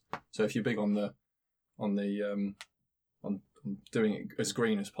vans. So if you're big on doing it as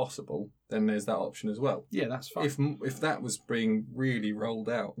green as possible, then there's that option as well. Yeah, that's fine. If that was being really rolled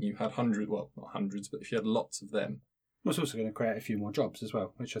out and you had not hundreds, but if you had lots of them, it's also going to create a few more jobs as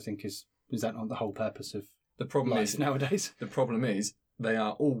well, which I think is that not the whole purpose of the problem life nowadays? The problem is they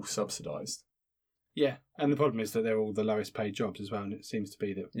are all subsidised. Yeah, and the problem is that they're all the lowest paid jobs as well, and it seems to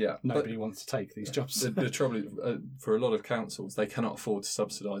be that nobody wants to take these jobs. The trouble is, for a lot of councils, they cannot afford to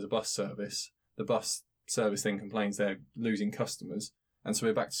subsidise a bus service. The bus service then complains they're losing customers, and so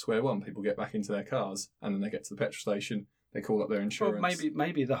we're back to square one. People get back into their cars, and then they get to the petrol station, they call up their insurance. Well,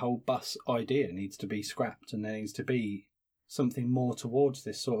 maybe the whole bus idea needs to be scrapped, and there needs to be something more towards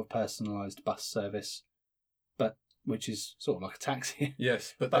this sort of personalised bus service, but which is sort of like a taxi.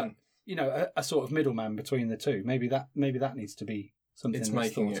 Yes, but then a sort of middleman between the two. Maybe that needs to be something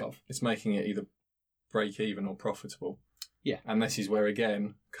that's thought of. It's making it either break even or profitable. Yeah, and this is where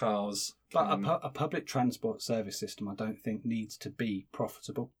again cars. But a public transport service system, I don't think needs to be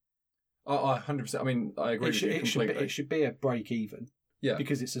profitable. 100%. I mean, I agree with you completely. It should be a break even. Yeah,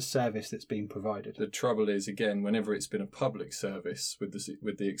 because it's a service that's being provided. The trouble is, again, whenever it's been a public service, with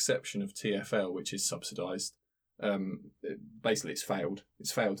the exception of TfL, which is subsidised, basically it's failed.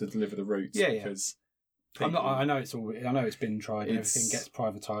 It's failed to deliver the routes. Because I know it's been tried and everything gets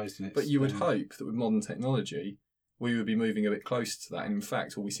privatised. But you would hope that with modern technology, we would be moving a bit closer to that. And in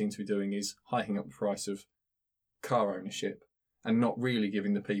fact, all we seem to be doing is hiking up the price of car ownership and not really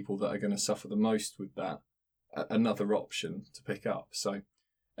giving the people that are going to suffer the most with that another option to pick up. So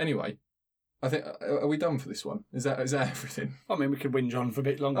anyway, I think, are we done for this one? Is that everything? I mean, we could whinge on for a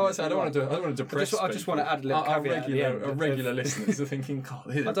bit longer. I don't want to depress I just want to add a little caveat. Our regular listeners are thinking,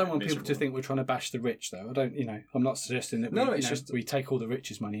 God, I don't want people to think we're trying to bash the rich, though. I'm not suggesting that we take all the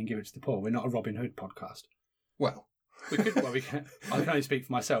rich's money and give it to the poor. We're not a Robin Hood podcast. Well, we could. Well, we can. I can only speak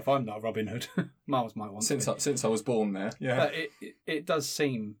for myself. I'm not Robin Hood. Miles might want to. Since I was born there, yeah. But it does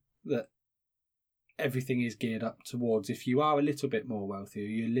seem that everything is geared up towards, if you are a little bit more wealthy,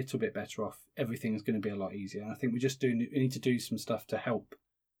 you're a little bit better off, everything's going to be a lot easier. And I think we need to do some stuff to help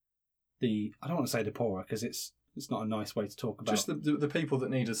I don't want to say the poorer, because it's not a nice way to talk about. Just the people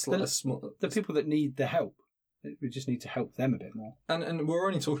that need the people that need the help. We just need to help them a bit more. And we're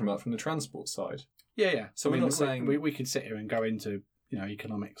only talking about from the transport side. Yeah. So we're not saying we could sit here and go into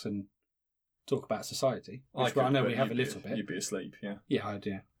economics and talk about society. Which I know we have a little bit. You'd be asleep, yeah. Yeah, I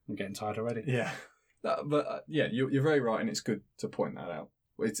do. I'm getting tired already. Yeah. But you're very right, and it's good to point that out.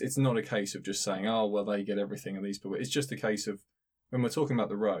 It's not a case of just saying, oh, well, they get everything and these people. It's just a case of, when we're talking about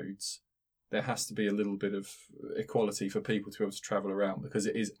the roads, there has to be a little bit of equality for people to be able to travel around, because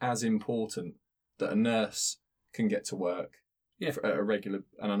it is as important that a nurse can get to work at a regular,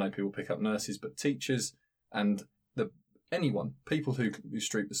 and I know people pick up nurses, but teachers and people who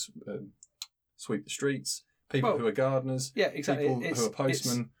sweep the streets, people who are gardeners, exactly. People who are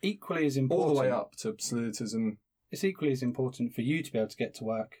postmen, it's equally as important, all the way up to solicitors, and it's equally as important for you to be able to get to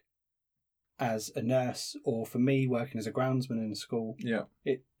work as a nurse, or for me working as a groundsman in a school. Yeah,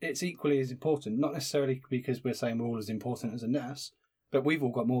 it's equally as important. Not necessarily because we're saying we're all as important as a nurse, but we've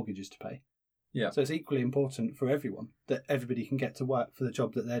all got mortgages to pay. Yeah, so it's equally important for everyone that everybody can get to work for the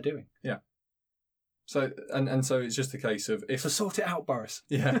job that they're doing. Yeah. So and so it's just a case of So sort it out, Boris.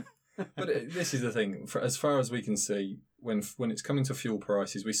 Yeah. But this is the thing. As far as we can see, when it's coming to fuel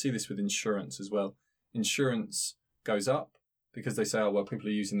prices, we see this with insurance as well. Insurance goes up because they say, oh, well, people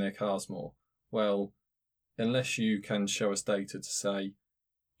are using their cars more. Well, unless you can show us data to say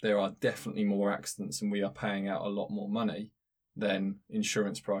there are definitely more accidents and we are paying out a lot more money, then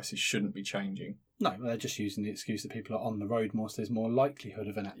insurance prices shouldn't be changing. No, they're just using the excuse that people are on the road more, so there's more likelihood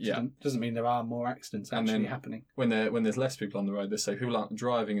of an accident. Doesn't mean there are more accidents actually happening. When there's less people on the road, they say people aren't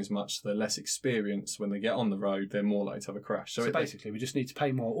driving as much, so they're less experienced. When they get on the road, they're more likely to have a crash. So basically, we just need to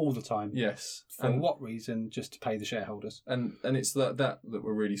pay more all the time. Yes. For what reason? Just to pay the shareholders. And it's that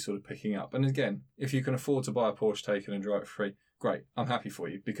we're really sort of picking up. And again, if you can afford to buy a Porsche Taycan and drive it free, great. I'm happy for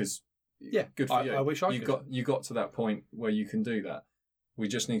you because good for you. I wish I could. You got to that point where you can do that. We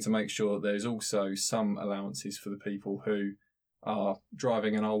just need to make sure there's also some allowances for the people who are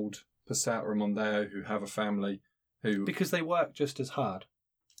driving an old Passat or a Mondeo, who have a family, because they work just as hard.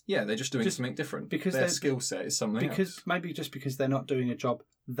 Yeah, they're just doing something different. Because their skill set is something else. Maybe just because they're not doing a job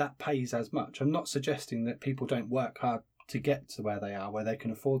that pays as much. I'm not suggesting that people don't work hard to get to where they are, where they can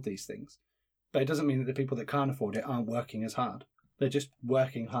afford these things. But it doesn't mean that the people that can't afford it aren't working as hard. They're just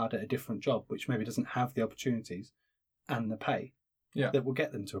working hard at a different job, which maybe doesn't have the opportunities and the pay that will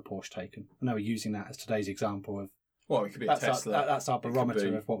get them to a Porsche Taycan. I know we're using that as today's example of... Well, it could be a Tesla. That's our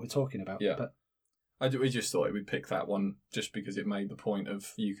barometer of what we're talking about. Yeah. But we just thought we'd pick that one just because it made the point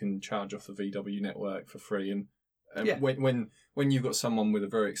of you can charge off the VW network for free. And when you've got someone with a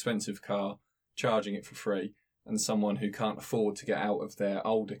very expensive car charging it for free and someone who can't afford to get out of their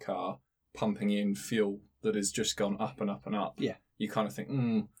older car pumping in fuel that has just gone up and up and up, you kind of think,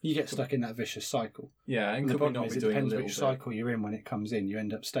 You get stuck in that vicious cycle. Yeah, and the problem is it depends which cycle you're in when it comes in. You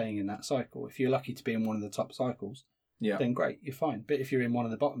end up staying in that cycle. If you're lucky to be in one of the top cycles, then great, you're fine. But if you're in one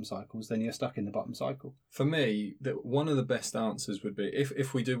of the bottom cycles, then you're stuck in the bottom cycle. For me, one of the best answers would be,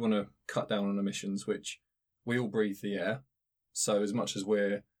 if we do want to cut down on emissions, which we all breathe the air, so as much as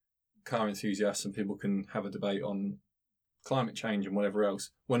we're car enthusiasts and people can have a debate on climate change and whatever else,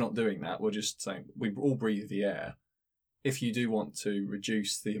 we're not doing that. We're just saying we all breathe the air. If you do want to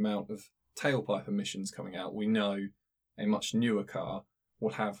reduce the amount of tailpipe emissions coming out, we know a much newer car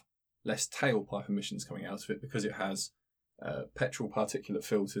will have less tailpipe emissions coming out of it because it has petrol particulate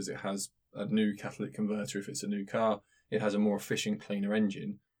filters, it has a new catalytic converter if it's a new car, it has a more efficient, cleaner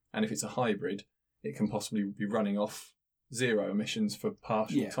engine, and if it's a hybrid, it can possibly be running off zero emissions for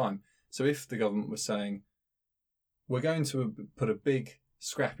partial time. So if the government was saying, we're going to put a big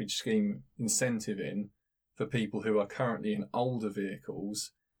scrappage scheme incentive in for people who are currently in older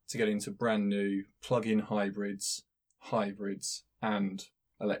vehicles to get into brand new plug-in hybrids, and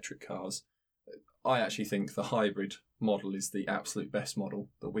electric cars. I actually think the hybrid model is the absolute best model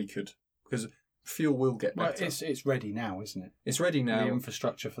that we could, because fuel will get better. Well, it's ready now, isn't it? It's ready now. The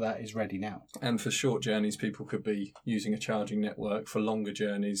infrastructure for that is ready now. And for short journeys, people could be using a charging network. For longer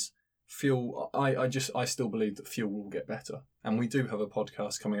journeys, fuel, I still believe that fuel will get better. And we do have a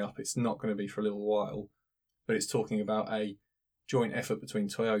podcast coming up. It's not going to be for a little while, but it's talking about a joint effort between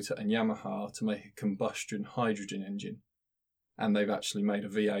Toyota and Yamaha to make a combustion hydrogen engine. And they've actually made a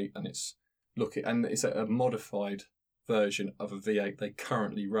V8, and it's a modified version of a V8 they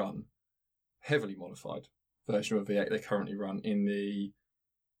currently run, heavily modified version of a V8 they currently run in the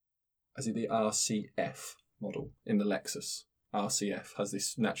RCF model in the Lexus. RCF has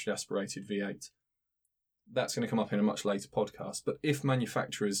this naturally aspirated V8. That's going to come up in a much later podcast. But if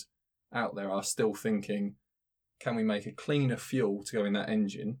manufacturers out there are still thinking, can we make a cleaner fuel to go in that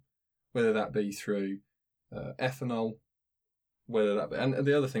engine, whether that be through ethanol, and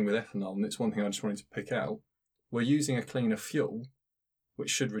the other thing with ethanol, and it's one thing I just wanted to pick out, we're using a cleaner fuel, which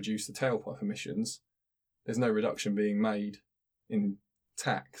should reduce the tailpipe emissions. There's no reduction being made in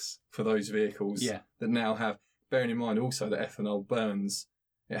tax for those vehicles that now have, bearing in mind also that ethanol burns,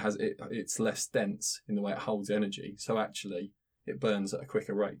 it's less dense in the way it holds energy, so actually it burns at a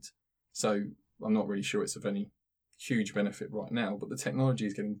quicker rate. So I'm not really sure it's of any huge benefit right now, but the technology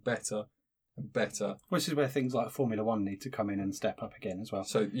is getting better and better. Which is where things like Formula One need to come in and step up again as well.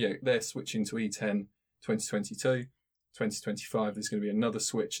 So they're switching to E10 2022, 2025. There's going to be another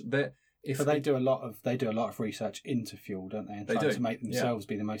switch. But they do a lot of research into fuel, don't they? And try to make themselves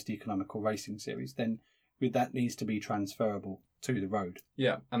be the most economical racing series. Then that needs to be transferable to the road.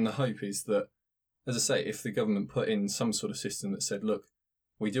 Yeah, and the hope is that, as I say, if the government put in some sort of system that said, look,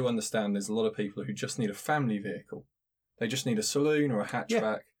 we do understand there's a lot of people who just need a family vehicle. They just need a saloon or a hatchback.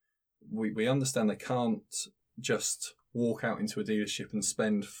 Yeah. We understand they can't just walk out into a dealership and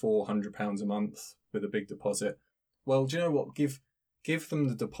spend £400 a month with a big deposit. Well, do you know what? Give them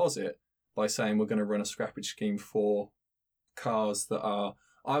the deposit by saying we're going to run a scrappage scheme for cars that are...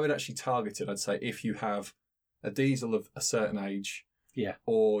 I would actually target it, I'd say, if you have a diesel of a certain age,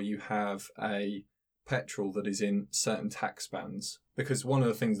 or you have a petrol that is in certain tax bands. Because one of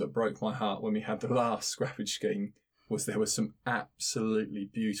the things that broke my heart when we had the last scrappage scheme was there were some absolutely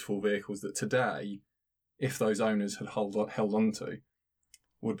beautiful vehicles that today, if those owners had held on to,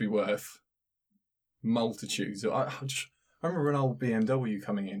 would be worth multitudes. I remember an old BMW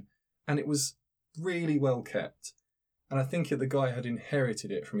coming in, and it was really well kept. And I think the guy had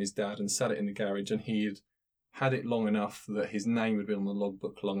inherited it from his dad and sat it in the garage, and he'd had it long enough that his name had been on the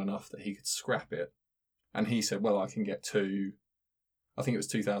logbook long enough that he could scrap it. And he said, well, I can get I think it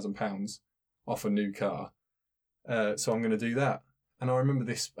was £2,000 off a new car. So I'm going to do that. And I remember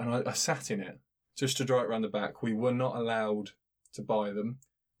this, and I sat in it just to drive it around the back. We were not allowed to buy them.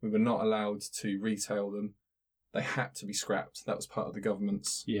 We were not allowed to retail them. They had to be scrapped. That was part of the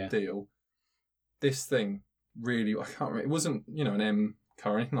government's deal. This thing really, I can't remember. It wasn't, an M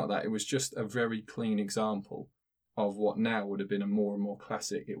car or anything like that. It was just a very clean example of what now would have been a more and more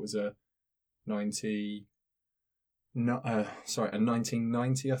classic. It was a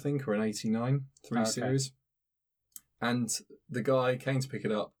 1990, I think, or an 89 3 Series. And the guy came to pick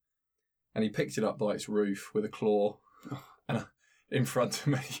it up, and he picked it up by its roof with a claw and in front of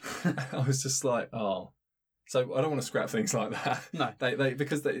me. I was just like, oh. So I don't want to scrap things like that. No.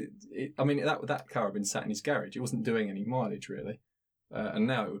 Because that car had been sat in his garage. It wasn't doing any mileage, really. And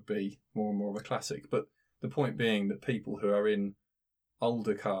now it would be more and more of a classic. But the point being that people who are in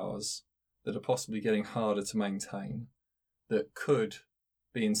older cars that are possibly getting harder to maintain, that could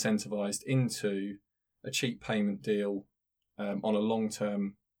be incentivised into a cheap payment deal on a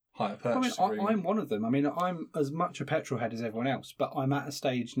long-term hire purchase agreement. I'm one of them. I'm as much a petrol head as everyone else, but I'm at a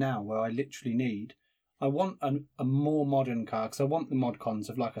stage now where I literally I want a more modern car, because I want the mod cons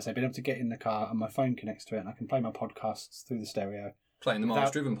of, like I said, being able to get in the car and my phone connects to it and I can play my podcasts through the stereo. Playing the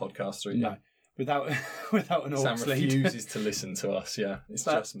Miles Driven podcast through, No, without an aux Sam lead. refuses to listen to us,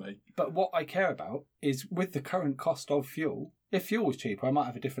 just me. But what I care about is, with the current cost of fuel, if fuel was cheaper, I might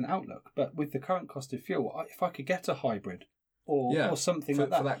have a different outlook. But with the current cost of fuel, if I could get a hybrid or something like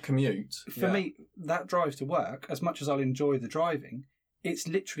that. For that commute. For me, that drive to work, as much as I'll enjoy the driving, it's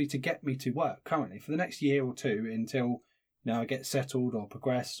literally to get me to work currently for the next year or two until I get settled or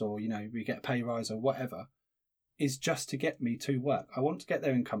progress or we get a pay rise or whatever, is just to get me to work. I want to get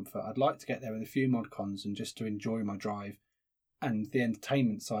there in comfort. I'd like to get there with a few mod cons and just to enjoy my drive and the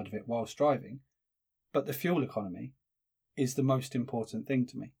entertainment side of it whilst driving. But the fuel economy is the most important thing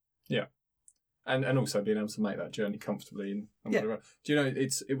to me. Yeah. And also being able to make that journey comfortably and whatever. Do you know,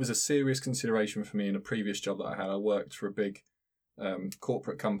 it was a serious consideration for me in a previous job that I had. I worked for a big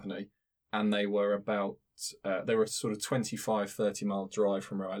corporate company, and they were a sort of 25, 30 mile drive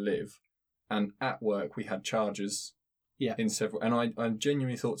from where I live. And at work, we had chargers in several. And I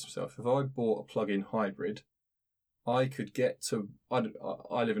genuinely thought to myself, if I bought a plug-in hybrid, I could get to. I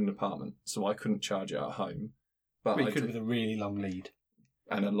live in an apartment, so I couldn't charge it at home. But you could with a really long lead.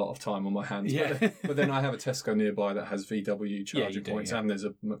 And a lot of time on my hands. Yeah. But then I have a Tesco nearby that has VW charging points, and there's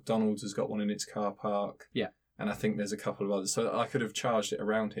a McDonald's has got one in its car park. Yeah. And I think there's a couple of others. So I could have charged it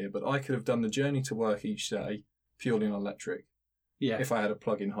around here, but I could have done the journey to work each day purely on electric. Yeah. If I had a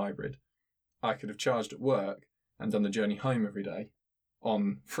plug-in hybrid. I could have charged at work and done the journey home every day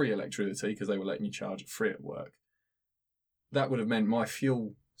on free electricity, because they were letting you charge it free at work. That would have meant my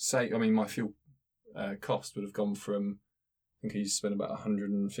fuel cost would have gone from, I think I used to spend about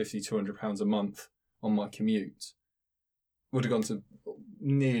 £150, £200 a month on my commute. Would have gone to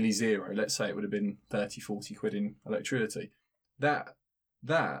nearly zero. Let's say it would have been 30, 40 quid in electricity. That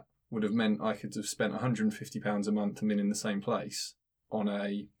would have meant I could have spent £150 a month and been in the same place on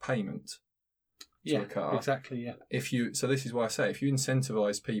a payment to a car. Exactly, yeah. So this is why I say, if you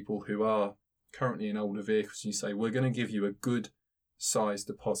incentivise people who are currently in older vehicles and you say, we're going to give you a good size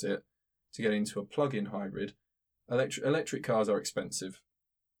deposit to get into a plug-in hybrid. Electric cars are expensive.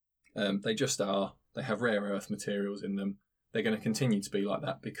 They just are. They have rare earth materials in them. They're going to continue to be like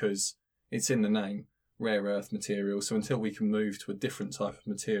that because it's in the name, rare earth material. So until we can move to a different type of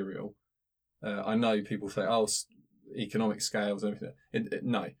material, I know people say, economic scales and everything.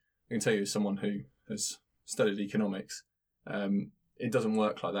 No, I can tell you as someone who has studied economics, it doesn't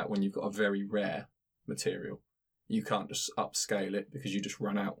work like that when you've got a very rare material. You can't just upscale it because you just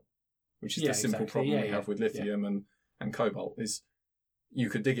run out, which is the simple problem we have with lithium and cobalt, is you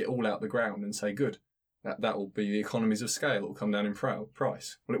could dig it all out the ground and say, good, that will be the economies of scale. It will come down in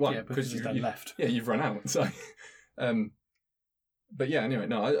price. Well, it won't because you've left. Yeah, you've run out. So, but yeah, anyway,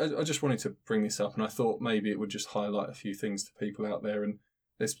 no, I just wanted to bring this up, and I thought maybe it would just highlight a few things to people out there. And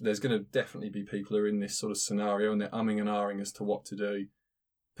there's going to definitely be people who are in this sort of scenario and they're umming and ahhing as to what to do.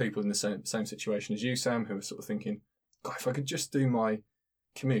 People in the same situation as you, Sam, who are sort of thinking, God, if I could just do my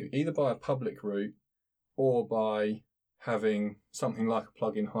commute, either by a public route or by having something like a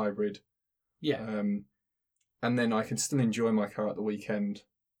plug-in hybrid. Yeah. And then I can still enjoy my car at the weekend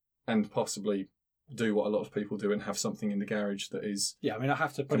and possibly do what a lot of people do and have something in the garage that is. Yeah, I mean, I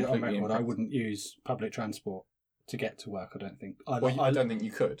have to put it on completely record. I impractical. wouldn't use public transport to get to work. I don't think. I don't think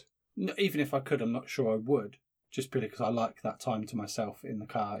you could. Even if I could, I'm not sure I would. Just purely because I like that time to myself in the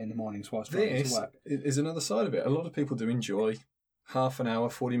car in the mornings whilst driving to work. This is another side of it. A lot of people do enjoy half an hour,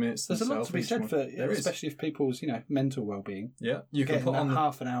 40 minutes to There's a lot to be said for, especially if people's, mental well-being. Yeah, you can Getting put that on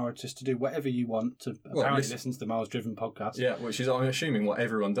half an hour just to do whatever you want to apparently listen to the Miles Driven podcast. Yeah, which is, I'm assuming, what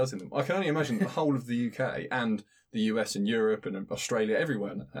everyone does in them. I can only imagine the whole of the UK and the US and Europe and Australia,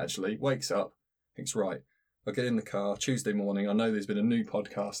 everyone actually wakes up, thinks, right, I'll get in the car Tuesday morning. I know there's been a new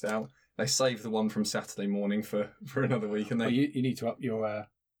podcast out. They save the one from Saturday morning for another week, and you need to up your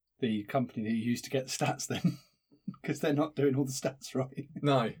the company that you use to get the stats then, because they're not doing all the stats right.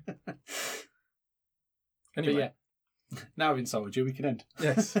 No. Anyway, but yeah, now I've insulted you. We can end.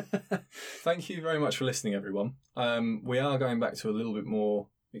 Yes. Thank you very much for listening, everyone. We are going back to a little bit more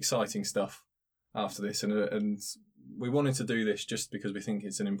exciting stuff after this, and we wanted to do this just because we think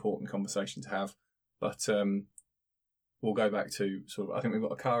it's an important conversation to have, but. We'll go back to I think we've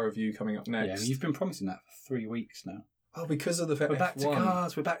got a car review coming up next. Yeah, you've been promising that for 3 weeks now. Oh, because of the We're back to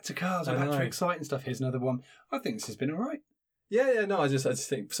cars, we're back to exciting stuff. Here's another one. I think this has been all right. Yeah, no, I just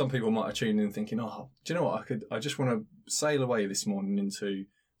think some people might have tuned in thinking, oh, do you know what, I just want to sail away this morning into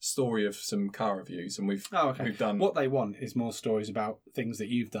story of some car reviews, and we've done... What they want is more stories about things that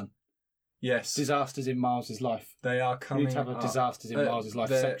you've done. Yes. Disasters in Miles's life. They are coming We need to have a disasters in Miles's life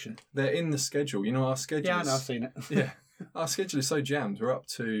section. They're in the schedule. Our schedule Yeah, I know, I've seen it. Yeah. Our schedule is so jammed. We're up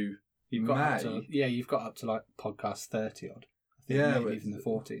to you've got up to like podcast 30 odd. I think maybe even the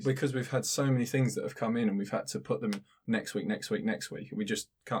 40s. Because we've had so many things that have come in, and we've had to put them next week. We just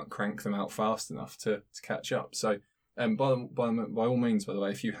can't crank them out fast enough to catch up. So, by all means, by the way,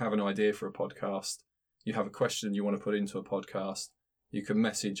 if you have an idea for a podcast, you have a question you want to put into a podcast, you can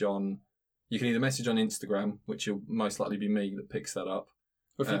message on. You can either message on Instagram, which will most likely be me that picks that up.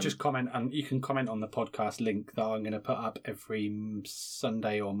 Or if you just comment, and you can comment on the podcast link that I'm going to put up every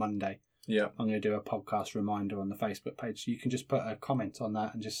Sunday or Monday. Yeah. I'm going to do a podcast reminder on the Facebook page. So you can just put a comment on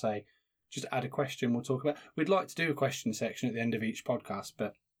that and just add a question we'll talk about. We'd like to do a question section at the end of each podcast,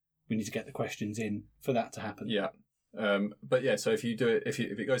 but we need to get the questions in for that to happen. Yeah. But yeah, so if you do it, if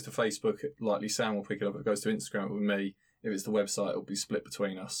it goes to Facebook, likely Sam will pick it up. If it goes to Instagram, it will be me. If it's the website, it'll be split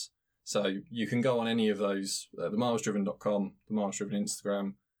between us. So you can go on any of those, the milesdriven.com, the Miles Driven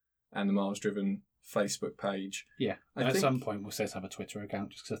Instagram, and the Miles Driven Facebook page. Yeah, and at some point we'll set up a Twitter account,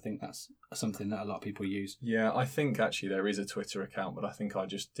 just because I think that's something that a lot of people use. Yeah, I think actually there is a Twitter account, but I think I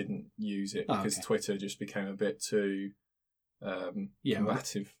just didn't use it because Twitter just became a bit too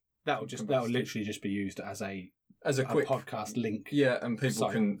combative. That'll literally just be used as a quick podcast link. Yeah, and people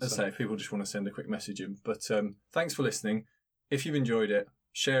if people just want to send a quick message in. But thanks for listening. If you've enjoyed it,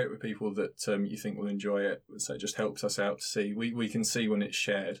 share it with people that you think will enjoy it. So it just helps us out to see. We can see when it's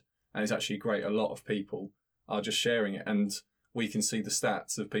shared, and it's actually great. A lot of people are just sharing it, and we can see the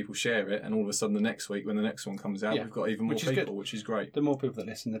stats of people share it, and all of a sudden the next week when the next one comes out, we've got even more people, which is great. The more people that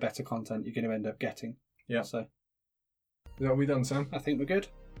listen, the better content you're going to end up getting. Yeah. So, are we done, Sam? I think we're good.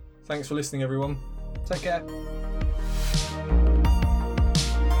 Thanks for listening, everyone. Take care.